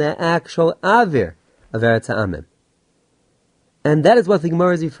Tuma on the actual Aver of Eretz Ha'amim. And that is what the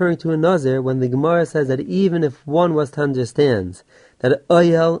Gemara is referring to in Nazir when the Gemara says that even if one was to understand that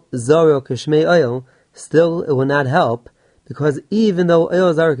Oyel Zorok Shmei Oyel, still it will not help, because even though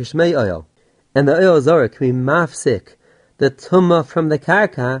Oyel Zorok Shmei Oyel, and the Oyel Zorok can be mafsik, the Tumah from the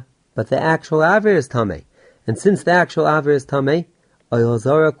Karka, but the actual Aver is Tameh. And since the actual Aver is Tameh, Oyel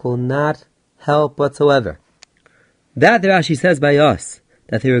Zorok will not help whatsoever. That the Rashi says by us,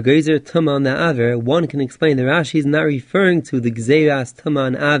 that the Regezer Tumah on the Aver, one can explain the Rashi is not referring to the Gzeras Tumah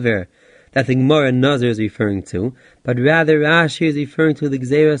on Aver that the Gemara in Nazir is referring to, but rather Rashi is referring to the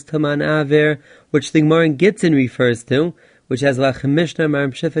Gzeras Tumah on Aver, which the Gemara in Gittin refers to, which as Lach Mishnah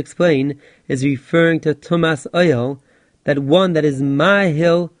Maram Shif explain, is referring to Tumas Oyel, that one that is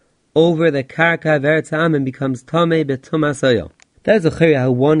Mahil over the Karka of Eretz Ha'amim becomes Tameh beTumas Oyel. That is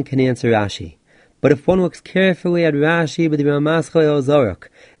how one can answer Rashi. But if one looks carefully at Rashi with the Ramaschal Oyel Zorok,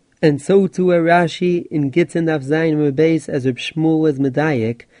 and so too a Rashi in Gittin Daf Zayin Rebeis as Reb Shmuel is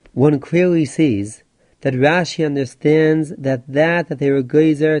Medayik, one clearly sees that Rashi understands that they were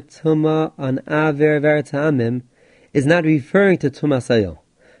Gezer Tumah on Aver of Eretz Ha'amim is not referring to Tumas Oyel,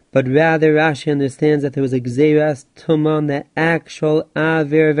 but rather Rashi understands that there was a Gzeras Tumah on the actual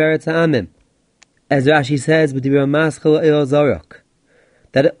Aver of Eretz Ha'amim. As Rashi says with the Ramaschal Oyel Zorok,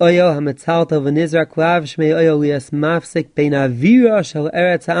 that Oyel HaMetzalta v'nizrak lav shmei Oyel lias mafsik bein avira shel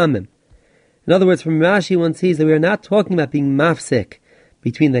Eretz Ha'amim. In other words, from Rashi one sees that we are not talking about being mafsik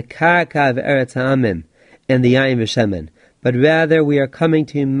between the Karka of Eretz Ha'amim and the Yayin v'Shemen, but rather we are coming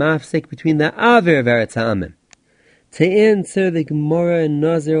to mafsik between the Aver of Eretz Ha'amim. To answer the Gemara in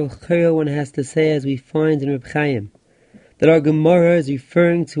Nazir al-Chayil, one has to say, as we find in Reb Chaim, that our Gemara is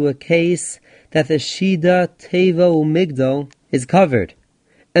referring to a case that the Shida, Teva, Umigdal is covered,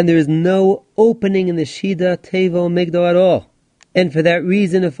 and there is no opening in the Shida, Teva, Umigdal at all. And for that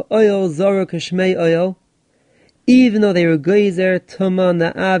reason, if Oyel Zorok Shmei Oyel, even though they were Gezer Tumah on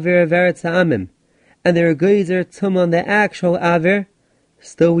the Aver of Eretz Ha'amim, and they were Gezer Tumah on the actual Aver,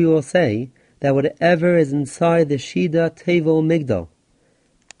 still we will say that whatever is inside the Shida, Teva, Umigdal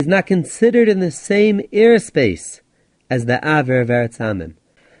is not considered in the same airspace as the Aver of Eretz Ha'amim,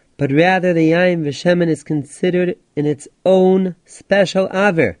 but rather the Yayin v'Shemen is considered in its own special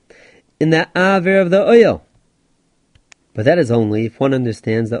Aver, in the Aver of the Oyel. But that is only if one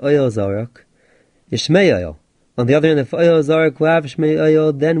understands the Oyel Zorok is Shmei Oyel. On the other hand, if Oyel Zorok lav Shmei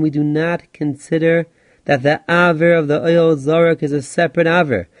Oyel, then we do not consider that the Aver of the Oyel Zorok is a separate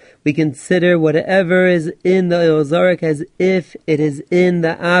Aver. We consider whatever is in the Oyel Zorok as if it is in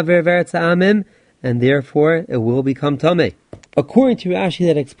the Aver of Eretz Ha'amim, and therefore it will become Tameh. According to Rashi,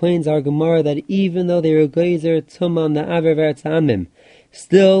 that explains our Gemara that even though they were Gezer Tumah on the Aver of Eretz Ha'amim,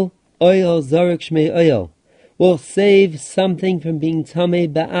 still Oyel Zorok Shmei Oyel will save something from being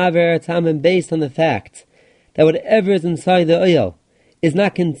Tameh Ba'aver Eretz Ha'amim based on the fact that whatever is inside the Oyel is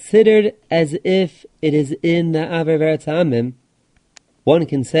not considered as if it is in the Aver of Eretz Ha'amim. One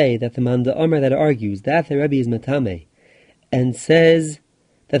can say that the Man Da'amar that argues that the Rabbi is Matameh and says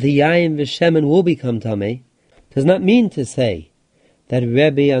that the Yayin v'Shemen will become Tameh does not mean to say that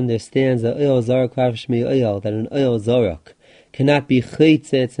Rabbi understands that Oyel Zorok lav Shmei Oyel, that an Oyel Zorok cannot be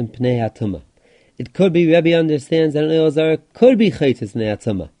Chaytzitz and Pnei HaTumah. It could be Rabbi understands that an Oyel Zorok could be Chaytzitz and Pnei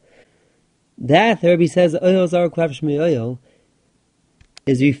HaTumah. That the Rabbi says Oyel Zorok lav Shmei Oyel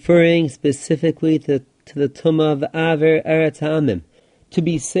is referring specifically to the Tumah of Aver Eretz Ha'amim. To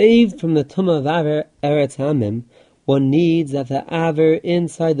be saved from the Tumah of Aver Eretz Ha'amim, one needs that the Aver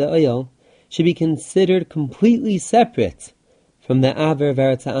inside the Oyel should be considered completely separate from the Aver of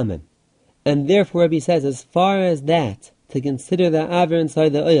Eretz Ha'amim. And therefore Rabbi says, as far as that, to consider the Aver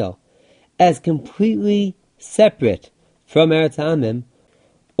inside the Oyel as completely separate from Eretz Ha'amim,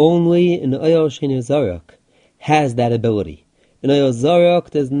 only an Oyel Shein Zorok has that ability. An Oyel Zorok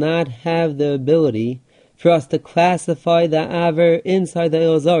does not have the ability for us to classify the Aver inside the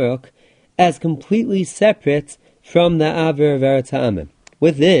Oyel Zorok as completely separate from the Aver of Eretz Ha'amim.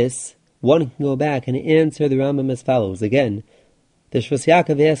 With this, one can go back and answer the Rambam as follows. Again, the Shvus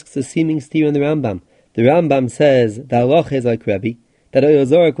Yaakov asks a seeming steer in the Rambam. The Rambam says, the halacha is like Rabbi, that Oyel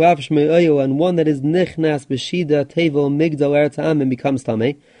Zorok lav Shmei Oyel, and one that is nichnas b'shida tevel migdal Eretz Ha'amim becomes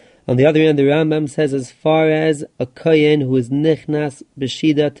Tameh. On the other hand, the Rambam says, as far as a kohen who is nichnas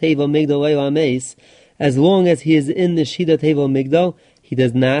b'shida tevel migdal Oyel Ameis, as long as he is in the shida tevel migdal, he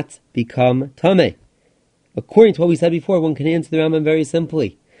does not become Tameh. According to what we said before, one can answer the Rambam very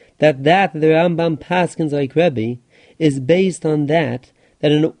simply, that the Rambam paskins like Rabbi is based on that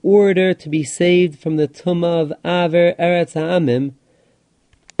in order to be saved from the Tumah of Aver Eretz Ha'amim,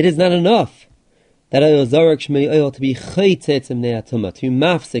 it is not enough that Oyel Zorok Shmei Oyel to be Chaytzitz Pnei HaTumah, to be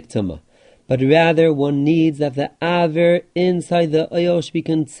Mafsik Tumah, but rather one needs that the aver inside the oil should be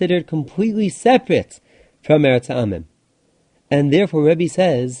considered completely separate from Eretz Amim. And therefore Rabbi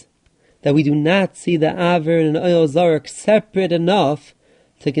says that we do not see the aver in an oil zarek separate enough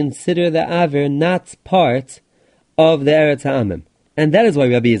to consider the aver not part of the Eretz Amim. And that is why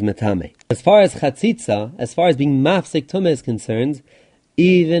Rabbi is metame. As far as chatzitza, as far as being mafsik tumah is concerned,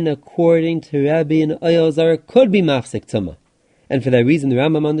 even according to Rabbi, an oil zarek could be mafsik tumah. And for that reason the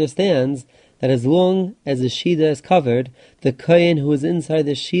Rambam understands that as long as the shida is covered, the kohen who is inside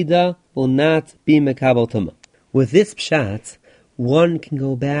the shida will not be mekabel tumah. With this pshat, one can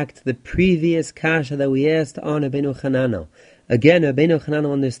go back to the previous kasha that we asked on Rabbeinu Chananel. Again, Rabbeinu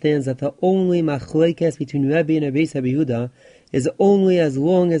Chananel understands that the only machlokes between Rabbi and Rabbi Yehuda is only as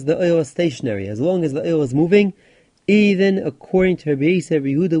long as the oil is stationary, as long as the oil is moving. Even according to Rabbi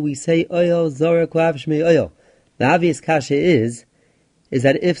Yehuda, we say oil zarek lav shmei oil. The obvious kasha is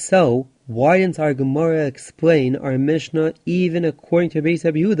that if so, why didn't our Gemara explain our Mishnah even according to Rabbi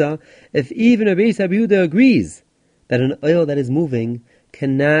Yehuda, if even Rabbi Yehuda agrees that an oil that is moving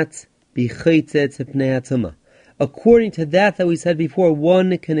cannot be chaytzet pnei hatumah? According to that we said before,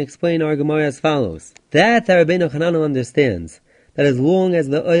 one can explain our Gemara as follows. That Rabbeinu Chananel understands that as long as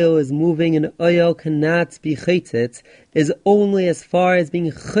the oil is moving, an oil cannot be chaytzet, is only as far as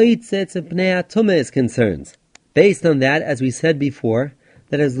being chaytzet pnei hatumah is concerned. Based on that, as we said before,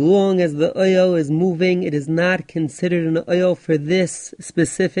 that as long as the oil is moving, it is not considered an oil for this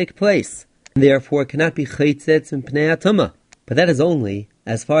specific place. Therefore, it cannot be chaytzet pnei hatumah. But that is only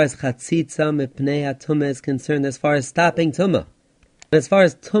as far as chatzitza mipnei hatumah is concerned, as far as stopping tumah. As far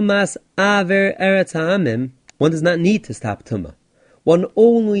as tumas aver eretz ha'amim, one does not need to stop tumah. One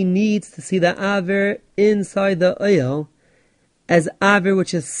only needs to see the aver inside the oil as aver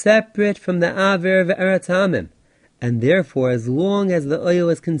which is separate from the aver of eretz ha'amim. And therefore, as long as the oil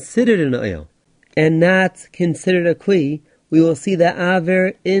is considered an oil and not considered a kli, we will see the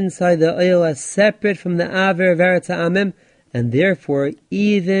aver inside the oil as separate from the aver of eretz ha'amim. And therefore,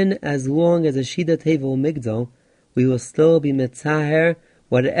 even as long as a shida tevel migdal, we will still be metzaher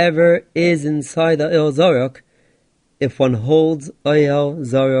whatever is inside the oil zarok, if one holds oil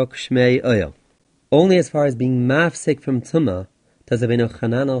zarok shmei oil. Only as far as being mafsik from tumah does Rabbeinu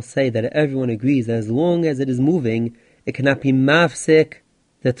Chananel say that everyone agrees that as long as it is moving, it cannot be mafsik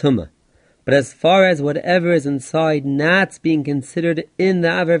the tumah. But as far as whatever is inside not being considered in the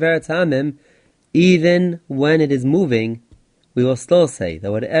aver of eretz ha'amim, even when it is moving, we will still say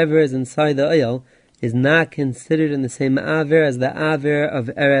that whatever is inside the oil is not considered in the same aver as the aver of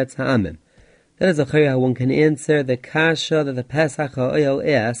eretz ha'amim. That is how one can answer the kasha that the Pesach HaOil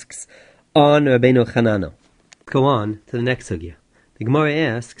asks on Rabbeinu Chananel. Go on to the next sugya. The Gemara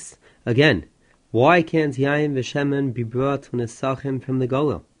asks, again, why can't yayin v'shemen be brought to nesachim from the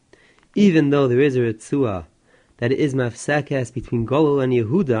golul? Even though there is a ritzua that is mafsekes between golul and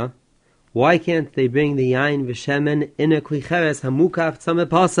Yehuda, why can't they bring the yayin v'shemen in a klicheres hamukaf tzameh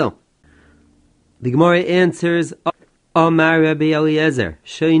pasel? The Gemara answers, Amar Rabbi Eliezer,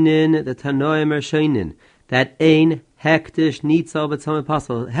 Shoinin, the Tanoim are Shoinin, that ein hektish nitzal b'tzameh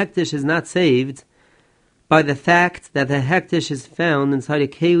pasel. Hektish is not saved by the fact that the hektish is found inside a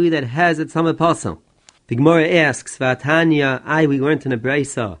keli that has a tzameh pasel. The Gemara asks, V'atanya, we learned in a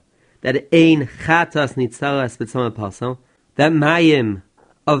brisa that ein chatas nitzalas b'tzameh pasel, that mayim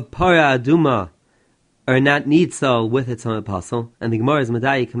of para aduma are not nitzal with a tzameh pasel, and the Gemara is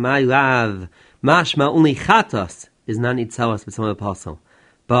medayik kamay lav mashma only chatas is not nitzalas b'tzameh pasel,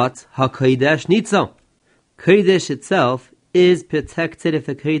 but hakodesh nitzal. Kodesh itself is protected if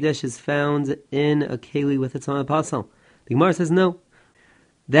the kodesh is found in a keli with a tzameh pasel. The Gemara says no.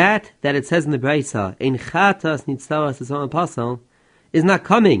 That it says in the brisa ein chatas nitzalas b'tzameh pasel is not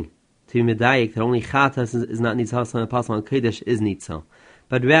coming to medayik that only chatas is not nitzalas b'tzameh pasel and kodesh is nitzal.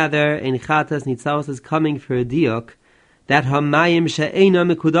 But rather, ein chatas nitzalas is coming for a diuk that hamayim she'ena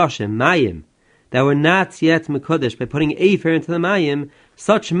mekudashim, mayim, that were not yet mekudash by putting afer into the mayim,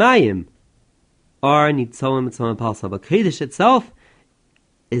 such mayim are nitzalim b'tzameh pasel. But kodesh itself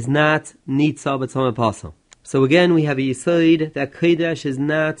is not nitzal b'tzameh pasel. So again, we have a yesod that kodesh is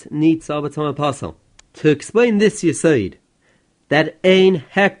not nitzal b'tzameh pasel. To explain this yesod, that ein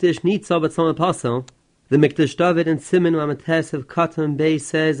hektish nitzal b'tzameh pasel, the Mikdash David and Siman Lamates of Katan Bey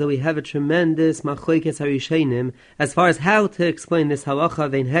says that we have a tremendous machlokes harishenim as far as how to explain this halacha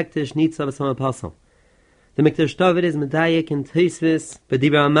vein hektish nitzal b'tzameh pasel. The Mikdash David is medayik in Teisvis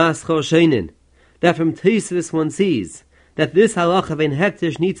b'dibra maschor sheinin. That from Teisvis one sees that this halacha vein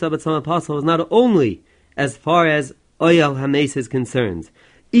hektish nitzal b'tzameh pasel is not only as far as oyal hames is concerned,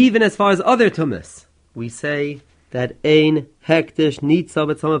 even as far as other tumas. We say that ein hektish nitzal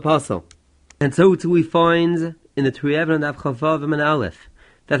b'tzameh pasel. And so too we find in the Turei Even and Avchavav and Aleph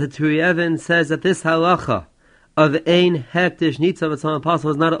that the Turei Even says that this halacha of ein hektish nitzav atzam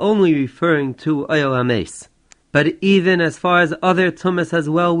apostle is not only referring to oyel hames, but even as far as other tumas as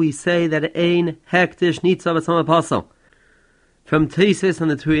well, we say that ein hektish nitzav atzam apostle. From Tesis on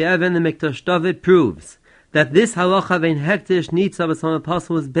the Turei Even, the Mikdash David proves that this halacha of ein hektish nitzav atzam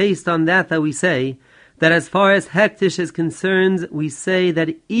apostle is based on that we say that as far as hektish is concerned, we say that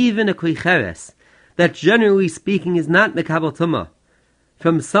even a klicheres, that generally speaking is not mekabel tumah,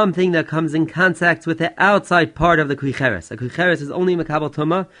 from something that comes in contact with the outside part of the klicheres. A klicheres is only mekabel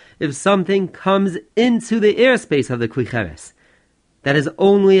tumah if something comes into the airspace of the klicheres. That is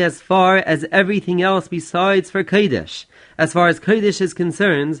only as far as everything else besides for kodesh. As far as kodesh is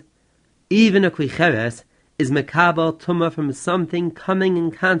concerned, even a klicheres is mekabel tumah from something coming in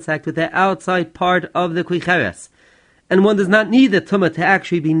contact with the outside part of the klicheres. And one does not need the tumah to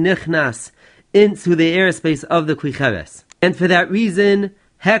actually be nichnas into the airspace of the klicheres. And for that reason,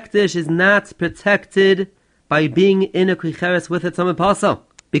 hektish is not protected by being in a klicheres with its apostle.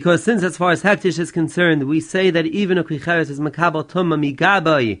 Because since as far as hektish is concerned, we say that even a klicheres is makabel tumah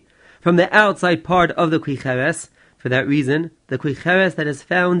migabai from the outside part of the klicheres. For that reason, the klicheres that is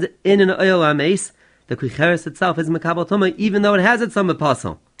found in an oyel hames, the klicheres itself is makabel tumah even though it has its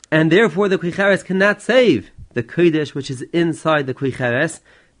apostle. And therefore the klicheres cannot save the kodesh which is inside the klicheres,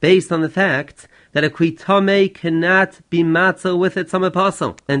 based on the fact that a kvitame cannot be matzel with its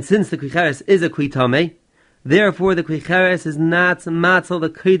apostle. And since the klicheres is a kvitame, therefore the klicheres is not matzel the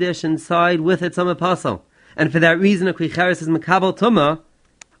kodesh inside with its apostle. And for that reason a klicheres is makabel tumah,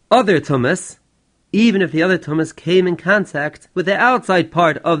 other tumas, even if the other tumas came in contact with the outside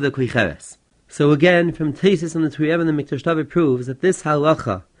part of the klicheres. So again, from Tesis on the Turei Even, the Mikdash David proves that this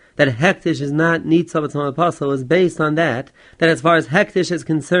halacha, that hektish is not nitzav atzam apostle, is based on that as far as hektish is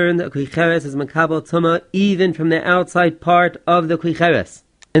concerned, a klicheres is makabel tumah even from the outside part of the klicheres.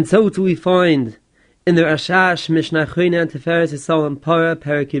 And so too we find in the Rashash Mishnah Choyne and Tiferes Yisrael and Para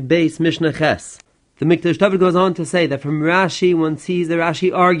Perakid Beis Mishnah Ches. The Mikdash David goes on to say that from Rashi one sees that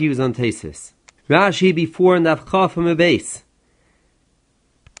Rashi argues on Tesis. Rashi before in Daf Chaf from a base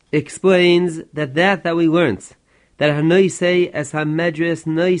explains that we learned, that hanoisei es hamedris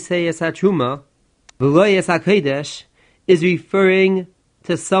noisei es hatruma v'lo es hakodesh is referring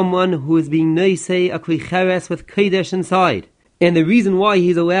to someone who is being noisei a klicheres with kodesh inside. And the reason why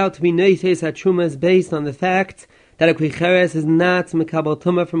he's allowed to be noisei es hatruma is based on the fact that a klicheres is not mekabel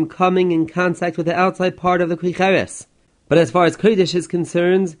tumah from coming in contact with the outside part of the klicheres. But as far as kodesh is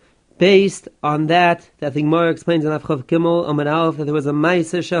concerned, based on that the Gemara explains in Avchav Gimel Amud Aleph that there was a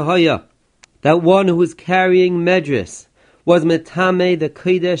Ma'aser Shahaya, that one who was carrying medris was metame the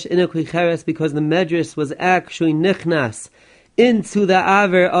kodesh in a klicheres because the medris was actually nichnas into the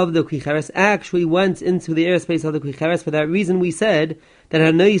aver of the klicheres, actually went into the airspace of the klicheres. For that reason we said that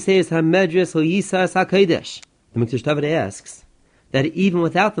hanoiseis hamedris lo yisas hakodesh. The Mikdash David asks that even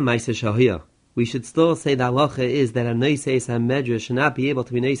without the Ma'aser Shahaya, we should still say the halacha is that hanoiseis hamedris should not be able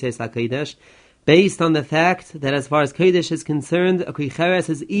to be noiseis hakodesh, based on the fact that as far as kodesh is concerned, a klicheres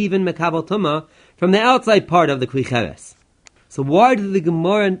is even mekabel tumah from the outside part of the klicheres. So why did the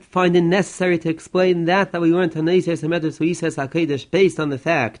Gemara find it necessary to explain that we learned hanoiseis hamedris lo yisas hakodesh based on the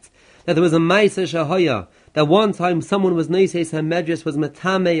fact that there was a Ma'aser Shahaya, that one time someone was noiseis hamedris, was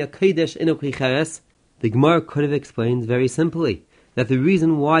metame a kodesh in a klicheres? The Gemara could have explained very simply that the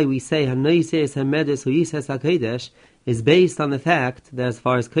reason why we say hanoiseis hamedris lo yisas hakodesh is based on the fact that as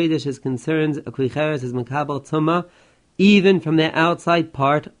far as kodesh is concerned, a klicheres is mekabel tumah even from the outside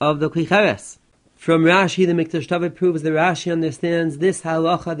part of the klicheres. From Rashi, the Mikdash David proves that Rashi understands this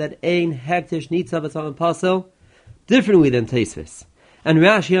halacha that ein hektish nitzav atzam apostle differently than Tosfos. And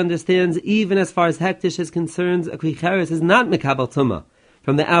Rashi understands even as far as hektish is concerned, a klicheres is not mekabel tumah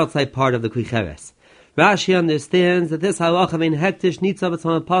from the outside part of the klicheres. Rashi understands that this halacha of ein hektish nitzav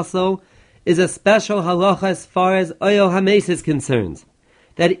atzam apostle is a special halacha as far as oyel hames is concerned.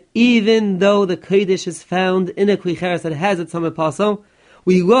 That even though the kodesh is found in a klicheres that has its apostle,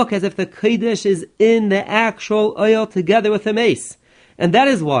 we look as if the kodesh is in the actual oyel together with the mace. And that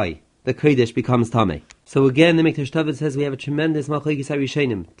is why the kodesh becomes tameh. So again, the Mikdash David says we have a tremendous machlokes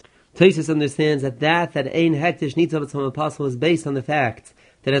harishonim. Tosfos understands that ein hektish nitzav atzam apostle is based on the fact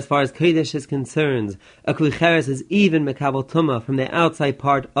that as far as kodesh is concerned, a klicheres is even mekabel tumah from the outside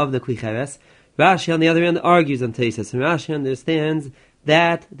part of the klicheres. Rashi, on the other hand, argues on Tosfos, and Rashi understands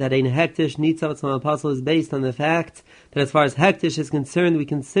that ein hektish nitzav atzam apostle is based on the fact that as far as hektish is concerned, we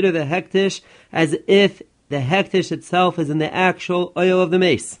consider the hektish as if the hektish itself is in the actual oil of the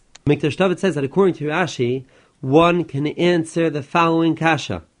mace. Mikdash David says that according to Rashi, one can answer the following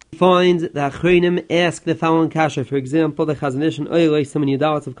kasha. We find that Achronim ask the following kasha. For example, the Chazon Ish and Oilei Simon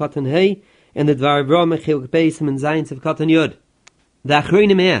Yudalot of Katan Hey and the Dvar Avram Mechiluk Beis Simon Zayin of Katan Yud. The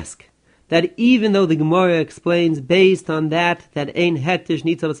Achronim ask that even though the Gemara explains based on that Ein Hektish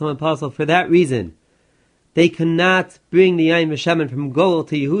Nitzav B'Tzom Apostle, for that reason they cannot bring the Yayin V'Shemen from Golol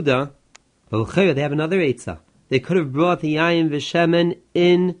to Yehuda, but they have another Eitzah. They could have brought the Yayin V'Shemen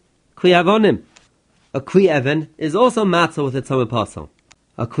in Kli Avonim. A Kli Even is also matzah with its Tzom Apostle.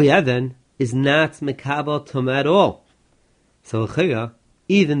 A Kli Even is not Mekabel Tumah at all. So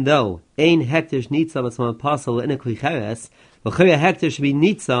even though Ein Hektish Nitzav B'Tzom Apostle in a Kli Cheres, Hektish should be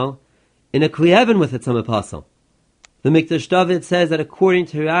Nitzav in a Kli Even with its Tzom Apostle. The Mikdash David says that according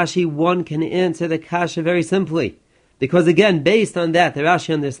to Rashi, one can answer the kasha very simply. Because again, based on that, the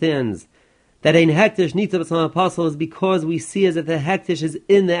Rashi understands that Ein Hektish Nitzav B'Tzom Apostle is because we see as if the Hektish is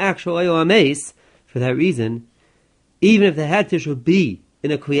in the actual Oyel HaMeis. For that reason, even if the Hektish would be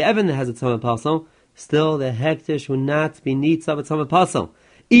in a Kli Even that has a Tzom Apostle, still the Hektish would not be Nitzav B'Tzom Apostle.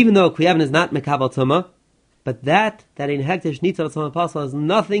 Even though Kli Even is not Mekabel Tumah, but that Ein Hektish Nitzav B'Tzom Apostle has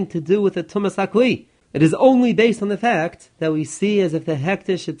nothing to do with the Tumas HaKli. It is only based on the fact that we see as if the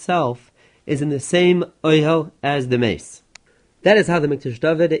Hektish itself is in the same Oyel as the Meis. That is how the Mikdash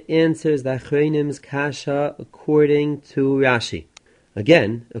David answers the Achronim's kasha according to Rashi.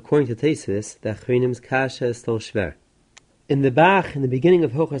 Again, according to Tosfos, the Achronim's kasha is still shver. In the Bach, in the beginning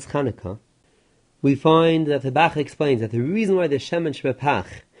of Hilchos Chanukah, we find that the Bach explains that the reason why the Shemen Shebepach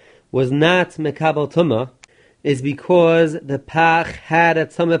was not Mekabel Tumah is because the Pach had a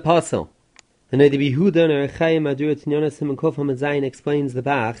Tzom Apostle. And the Yehuda and Arachayim Adurat Tinyona Simon Kof HaMazayin explains the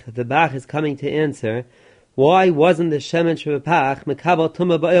Bach, that the Bach is coming to answer why wasn't the Shemen Shebepach Mekabel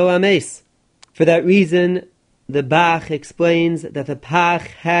Tumah Ba'il HaMeis. For that reason, the Bach explains that the Pach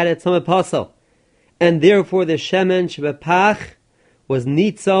had a Tzom Apostle, and therefore the Shemen Shebepach was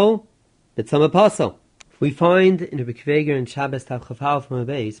Nitzo, the Tzom Apostle. We find in Rabbi Kiveger in Shabbos Tav Chafal from a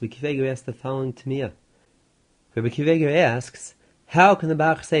base, Rabbi Kiveger asks the following Tmiyah. Rabbi Kiveger asks, how can the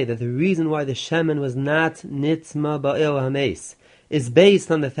Bach say that the reason why the Shemen was not Nitzma Ba'il HaMeis is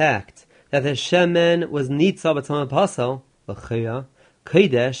based on the fact that the Shemen was Nitza B'Tzom Apostle, L'chira,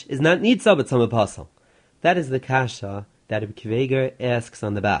 Kodesh is not Nitza B'Tzom Apostle? That is the kasha that Rabbi Kiveger asks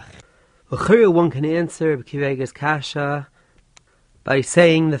on the Bach. L'chira, one can answer Rabbi Kiveger's kasha by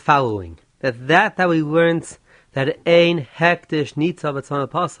saying the following, that we learned that Ein Hektish Nitza B'Tzom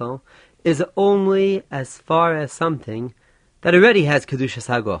Apostle is only as far as something that already has Kedushas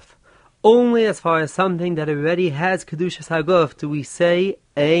HaGuf. Only as far as something that already has Kedushas HaGuf do we say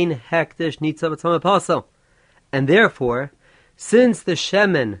Ein Hektish Nitzav B'Tzom Apostle. And therefore, since the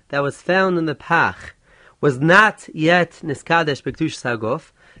Shemen that was found in the Pach was not yet Niskadesh B'Kedushas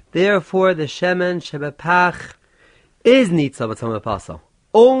HaGuf, therefore the Shemen Shebepach is Nitzav B'Tzom Apostle.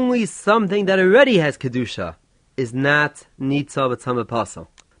 Only something that already has Kedusha is not Nitzav B'Tzom Apostle.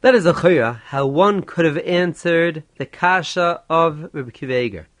 That is a chayah, how one could have answered the kasha of Rabbi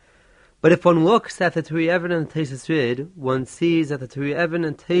Kiveger. But if one looks at the Turi Even and Tosfos Rid, one sees that the Turi Even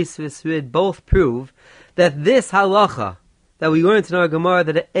and Tosfos Rid both prove that this halacha that we learned in our Gemara,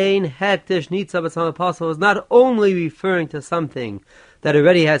 that Ein Hektish Nitzav B'Tzom Apostle, is not only referring to something that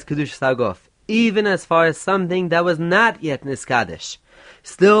already has Kedushas HaGuf, even as far as something that was not yet Niskadesh.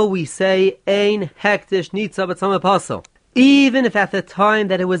 Still we say Ein Hektish Nitzav B'Tzom Apostle. Even if at the time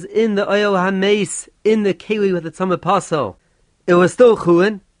that it was in the Oyel HaMeis, in the Keli with the Tzom Apostle, it was still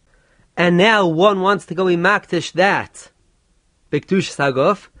Chulin, and now one wants to go imaktish that B'Kedushas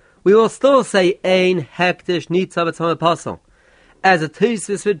HaGuf, we will still say Ein Hektish Nitzav B'Tzom Apostle, as a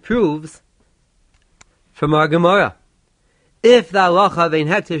Tosfos proves from our Gemara. If the halacha of Ein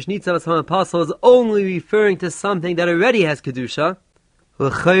Hektish Nitzav B'Tzom Apostle is only referring to something that already has Kedusha,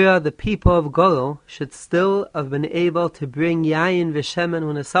 L'chayra, the people of Golol should still have been able to bring Yayin V'Shemen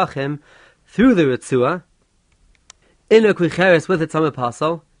U'Nesachim through the Ritzua in a Kli with its Tzom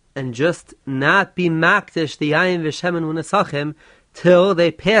Apostle, and just not be makdish the Yayin V'Shemen U'Nesachim till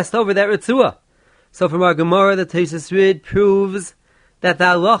they passed over that Ritzua. So from our Gemara, the Tosfos Rid proves that the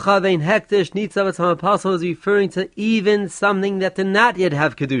halacha of Ein Hektish Nitzav B'Tzom Apostle is referring to even something that did not yet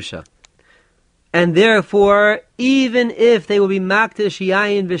have Kedusha. And therefore, even if they will be makdish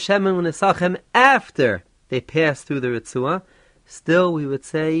Yayin V'Shemen U'Nesachim after they pass through the Ritzua, still we would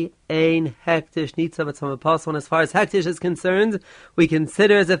say Ein Hektish Nitzav B'Tzom Apostle. And as far as Hektish is concerned, we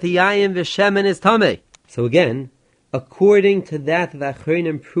consider as if the Yayin V'Shemen is Tameh. So again, according to that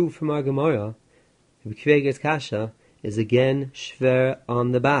Achronim prove from our Gemara, Rabbi Kiveger's kasha is again shver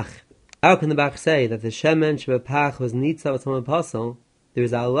on the Bach. How can the Bach say that the Shemen Shebepach was Nitzav B'Tzom Apostle? There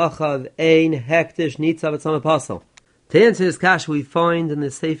is a halacha of Ein Hektish Nitzav B'Tzom Apostle. To answer this kasha, we find in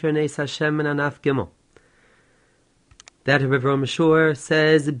the Sefer Neis Hashem and Anaf Gimel that Rabbi Mashur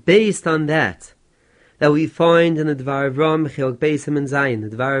says, based on that we find in the Dvar of Ram, Chilk Beisim and Zayin.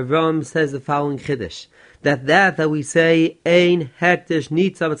 The Dvar of Ram says the following chiddush, that we say, Ein hektish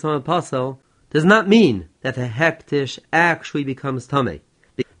nitzav etzam apostle, does not mean that the hektish actually becomes tamei,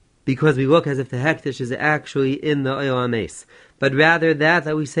 because we look as if the hektish is actually in the oil ames. But rather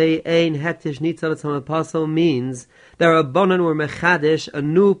that we say, Ein hektish nitzav etzam apostle, means that Rabbanan were mechadish a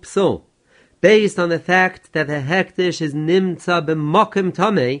new psul, based on the fact that the hektish is nimtza b'mokim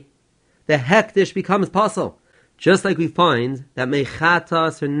tamei. The hektish becomes pasul. Just like we find that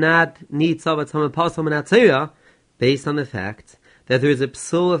mechatas are not nitzav etzam apostle menatzira, based on the fact that there is a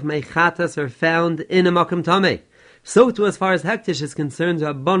psul of mechatas are found in a mokim tamei. So too, as far as hektish is concerned,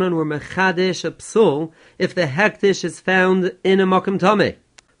 Rabbanan were mechadish a psul if the hektish is found in a mokim tamei.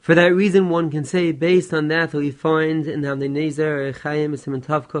 For that reason, one can say, based on that we find in the Eliezer Chayim Siman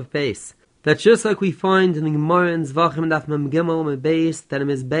Tavkov base, that just like we find in the Gemara in Zvachim Daf Mem Gimel base that a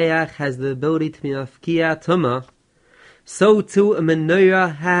mizbeach has the ability to be mafkia tuma, so too a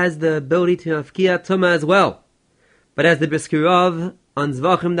menorah has the ability to be mafkia tuma as well. But as the Briskirov on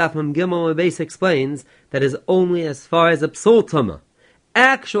Zvachim Daf Mem Gimel base explains, that is only as far as a psul tuma.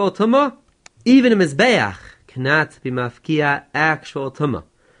 Actual tuma, even a mizbeach cannot be mafkia actual tuma.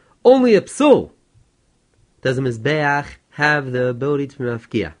 Only a psul does a mizbeach have the ability to be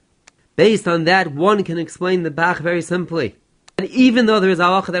mafkia. Based on that, one can explain the Bach very simply. And even though there is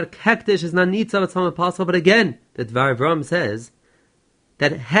halacha that hektish is not nitzav etzam apostle, but again, the Dvar Avram says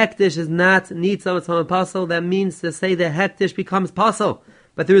that hektish is not nitzav etzam apostle, that means to say the hektish becomes pasul.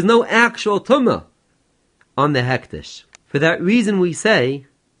 But there is no actual tumah on the hektish. For that reason we say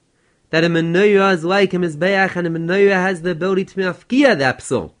that a menorah is like a mizbeach, and a menorah has the ability to mafkia that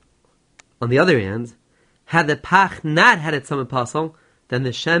psul. On the other hand, had the pach not had etzam apostle, then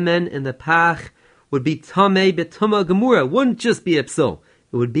the shemen in the pach would be tamei b'tumah gemura. Wouldn't just be a psul,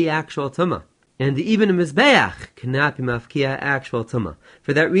 it would be actual tumah. And even a mizbeach cannot be mafkia actual tumah.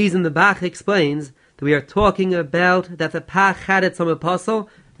 For that reason, the Bach explains that we are talking about that the pach had etzam apostle,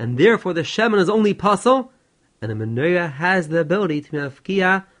 and therefore the shemen is only pasul, and a menorah has the ability to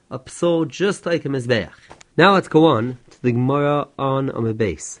mafkia a psul just like a mizbeach. Now let's go on to the Gemara on a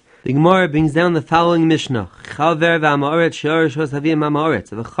base. The Gemara brings down the following Mishnah. Chaver v'amaoretz she'oreshos havim amaoretz.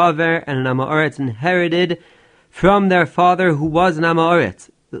 The chaver and an amaoretz inherited from their father who was an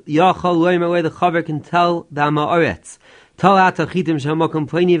amaoretz. Yachal loymer way the chaver can tell the amaoretz. Talat chitim she'makom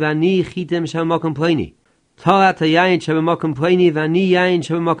pleini v'ani chitim she'makom pleini. Talat yayin she'makom pleini v'ani yayin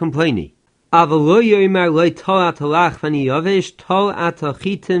she'makom pleini. Aval lo yomer loy talat halach v'ani yavish talat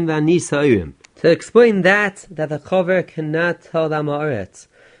chitim v'ani sa'irim. To explain that the chaver cannot tell the amaoretz.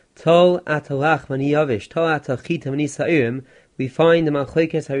 Tol atalach mani yavish, tol atachit mani sa'irim, we find the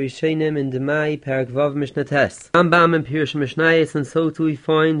Machlekes Harishonim in Demai Perek Vav Mishnah Tes. Rambam and Pirush Mishnayos, and so too we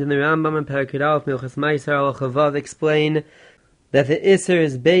find in the Rambam and Perek Yudalef Milchas Meiser Halacha Vav explain that the Isser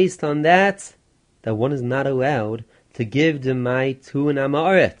is based on that one is not allowed to give Demai to an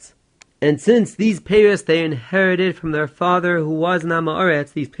Amaretz. And since these Peres they inherited from their father who was an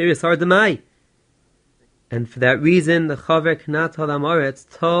Amaretz, these Peres are Demai. And for that reason, the Chaver cannot tell the Amaretz,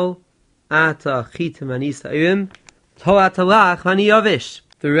 Tol ata chitim ani sa'irim, Tol atalach ani yavish.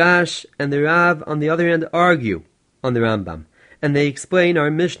 The Rash and the Rav on the other end argue on the Rambam. And they explain our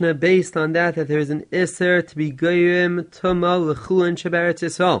Mishnah based on that there is an Isser to be goyim tuma l'chuin sheberetz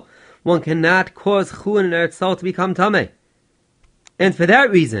Yisrael. One cannot cause chuin in Eretz Yisrael to become tameh. And for that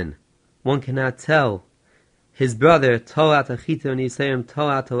reason, one cannot tell his brother, Tol ata chitim ani sa'irim, Tol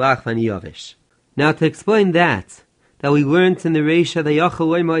atalach ani yavish. Now to explain that we learned in the Reisha that Yachal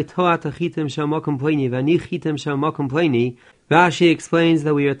loymai toat achitim shamakom pleini v'ani chitim shamakom pleini, Rashi explains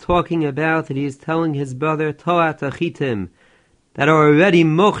that we are talking about that he is telling his brother toat achitim that are already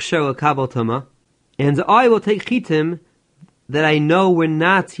mochsher l'kabel tuma, and I will take chitim that I know were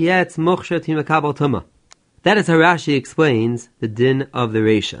not yet mochsher to l'kabel tuma. That is how Rashi explains the din of the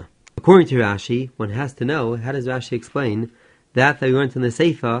Reisha. According to Rashi, one has to know, how does Rashi explain that we learned in the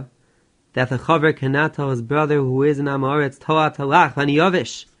Seifa that the Chaver cannot tell his brother who is an Amaretz, Toat Halach, Vani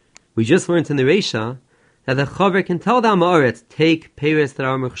Yavish. We just learned in the Reisha that the Chaver can tell the Amaretz, take Peres that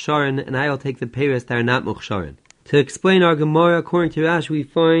are Mukhsharin, and I will take the Peres that are not Mukhsharin. To explain our Gemara, according to Rashi, we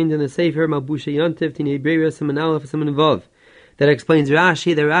find in the Sefer Mabusha Yontif, Tinei Beira, Siman Aleph, Siman Vav, that explains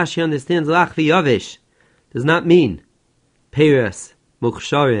Rashi, that Rashi understands Lach V'Yavish does not mean Peres,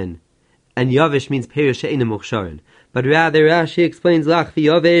 Mukhsharin, and Yavish means Peres She'ena Mukhsharin. But rather Rashi explains Lach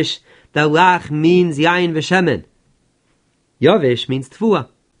V'Yavish, that Lach means Yayin V'Shemen. Yavish means Tfuah.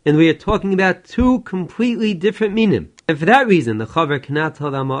 And we are talking about two completely different minim. And for that reason, the chaver cannot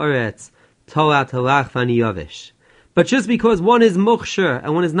tell the ma'aretz, tolat halach v'ani yavish. But just because one is mukhshar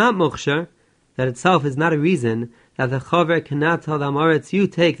and one is not mukhshar, that itself is not a reason that the chaver cannot tell the ma'aretz, you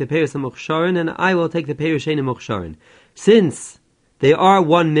take the peiros mukhsharin and I will take the peiros she'ein mukhsharin. Since they are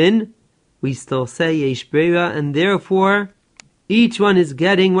one min, we still say yesh breira, and therefore each one is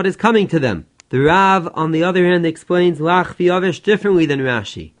getting what is coming to them. The Rav, on the other hand, explains lach v'yavish differently than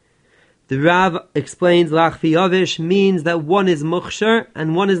Rashi. The Rav explains lach v'yavish means that one is mukhshar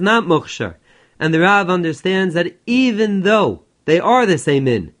and one is not mukhshar. And the Rav understands that even though they are the same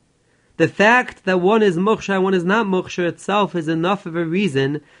min, the fact that one is mukhshar and one is not mukhshar itself is enough of a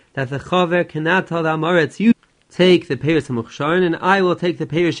reason that the chaver cannot tell the amaretz, you take the peiros mukhsharin and I will take the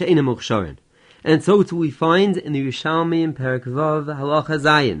peiros she'ein mukhsharin. And so too we find in the Yerushalmi in Perek Vav Halacha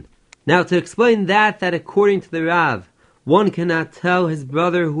Zayin. Now to explain that according to the Rav, one cannot tell his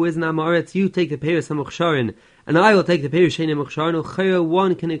brother who is an amaretz, you take the peiros mukhsharin and I will take the peiros she'ein mukhsharin.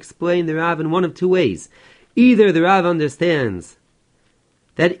 One can explain the Rav in one of two ways. Either the Rav understands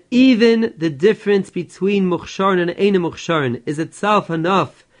that even the difference between mukhsharin and ein mukhsharin is itself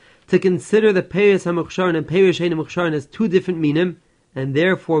enough to consider the peiros mukhsharin and peiros she'ein mukhsharin as two different minim, and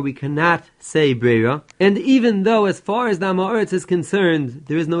therefore we cannot say breira. And even though, as far as the Amaretz is concerned,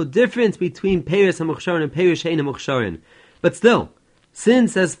 there is no difference between peiros mukhsharin and peiros she'ein mukhsharin, but still,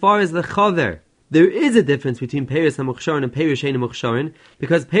 since as far as the chaver, there is a difference between peiros mukhsharin and peiros she'ein mukhsharin,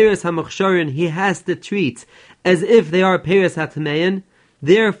 because peiros mukhsharin he has to treat as if they are peiros hatmein.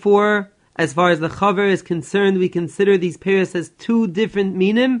 Therefore, as far as the chaver is concerned, we consider these peiros as two different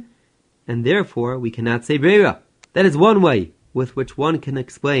minim, and therefore we cannot say breira. That is one way with which one can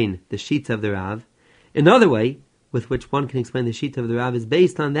explain the shita of the Rav. Another way with which one can explain the shita of the Rav is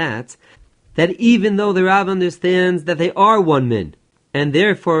based on that even though the Rav understands that they are one min, and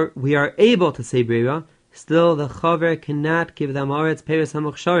therefore we are able to say breira, still the chaver cannot give the amaretz peiros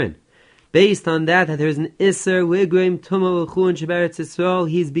hamukhsharin. Based on that there is an iser ligreim tumah l'chun sheberetz Yisrael,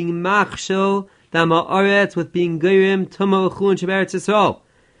 he's being machshel the amaretz with being gerim tumah l'chun sheberetz Yisrael.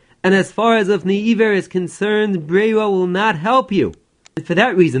 And as far as if Neiver is concerned, breira will not help you. And for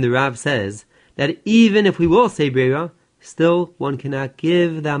that reason the Rav says that even if we will say breira, still one cannot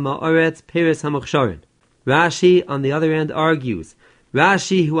give the ma'aretz peiros hamukhsharin. Rashi, on the other hand, argues.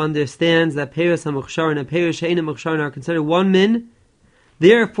 Rashi, who understands that peiros hamukhsharin and peiros she'ein mukhsharin are considered one min,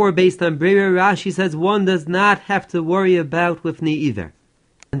 therefore, based on breira, Rashi says one does not have to worry about with Neiver.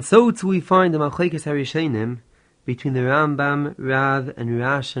 And so too we find the machlekes harishonim between the Rambam, Rav, and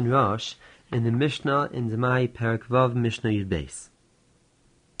Rash and Rosh in the Mishnah in Zemai Perek Vav Mishnah Yud Beis.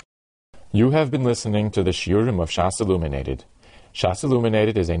 You have been listening to the Shiurim of Shas Illuminated. Shas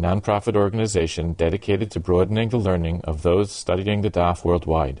Illuminated is a non-profit organization dedicated to broadening the learning of those studying the Daf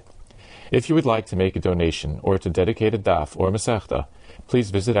worldwide. If you would like to make a donation or to dedicate a Daf or Masechta, please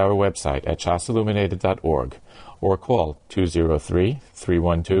visit our website at shasilluminated.org or call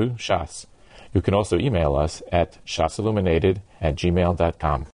 203-312-SHAS. You can also email us at shasilluminated@gmail.com.